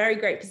going to be a very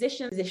great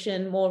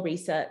position, more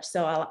research.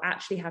 So I'll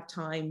actually have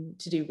time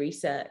to do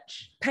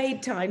research,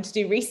 paid time to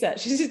do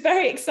research, which is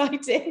very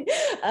exciting,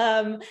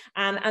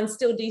 and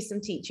still do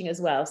some teaching as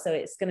well. So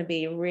it's going to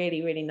be a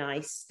really, really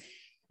nice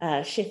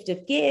shift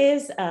of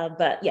gears,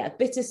 but yeah,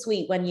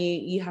 bittersweet when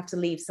you have to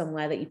leave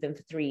somewhere that you've been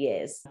for 3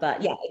 years.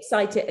 But yeah,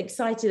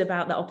 excited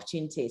about the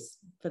opportunities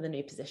for the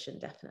new position,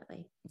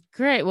 definitely.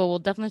 Great. Well, we'll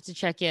definitely have to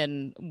check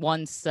in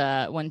once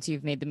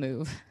you've made the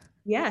move.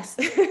 Yes.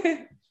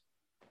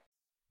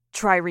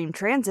 Trireme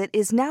Transit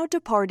is now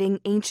departing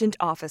ancient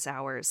office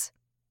hours.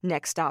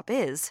 Next stop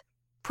is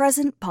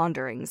Present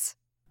Ponderings.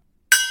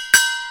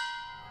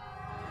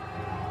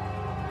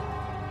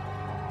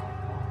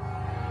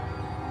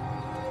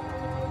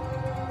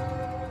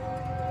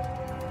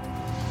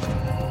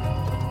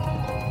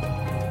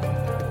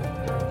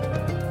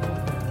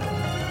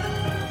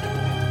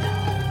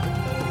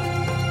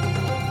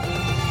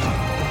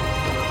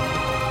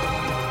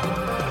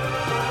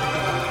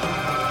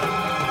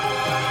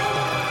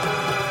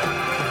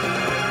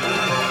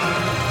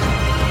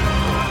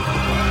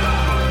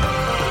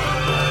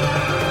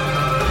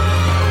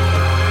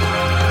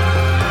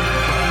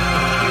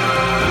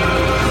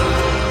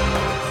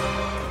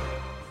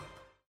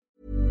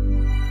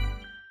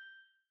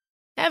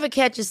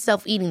 catch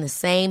yourself eating the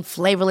same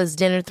flavorless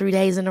dinner 3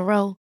 days in a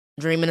row?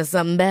 Dreaming of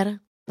something better?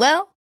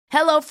 Well,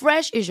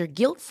 HelloFresh is your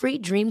guilt-free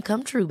dream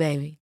come true,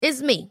 baby.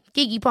 It's me,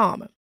 Keke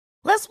Palmer.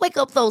 Let's wake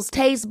up those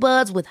taste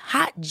buds with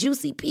hot,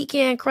 juicy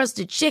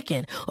pecan-crusted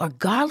chicken or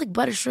garlic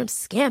butter shrimp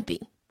scampi.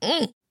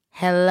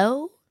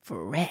 Hello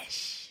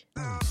Fresh.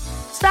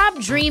 Stop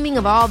dreaming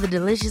of all the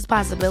delicious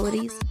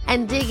possibilities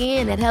and dig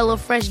in at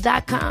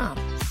HelloFresh.com.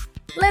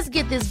 Let's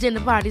get this dinner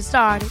party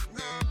started.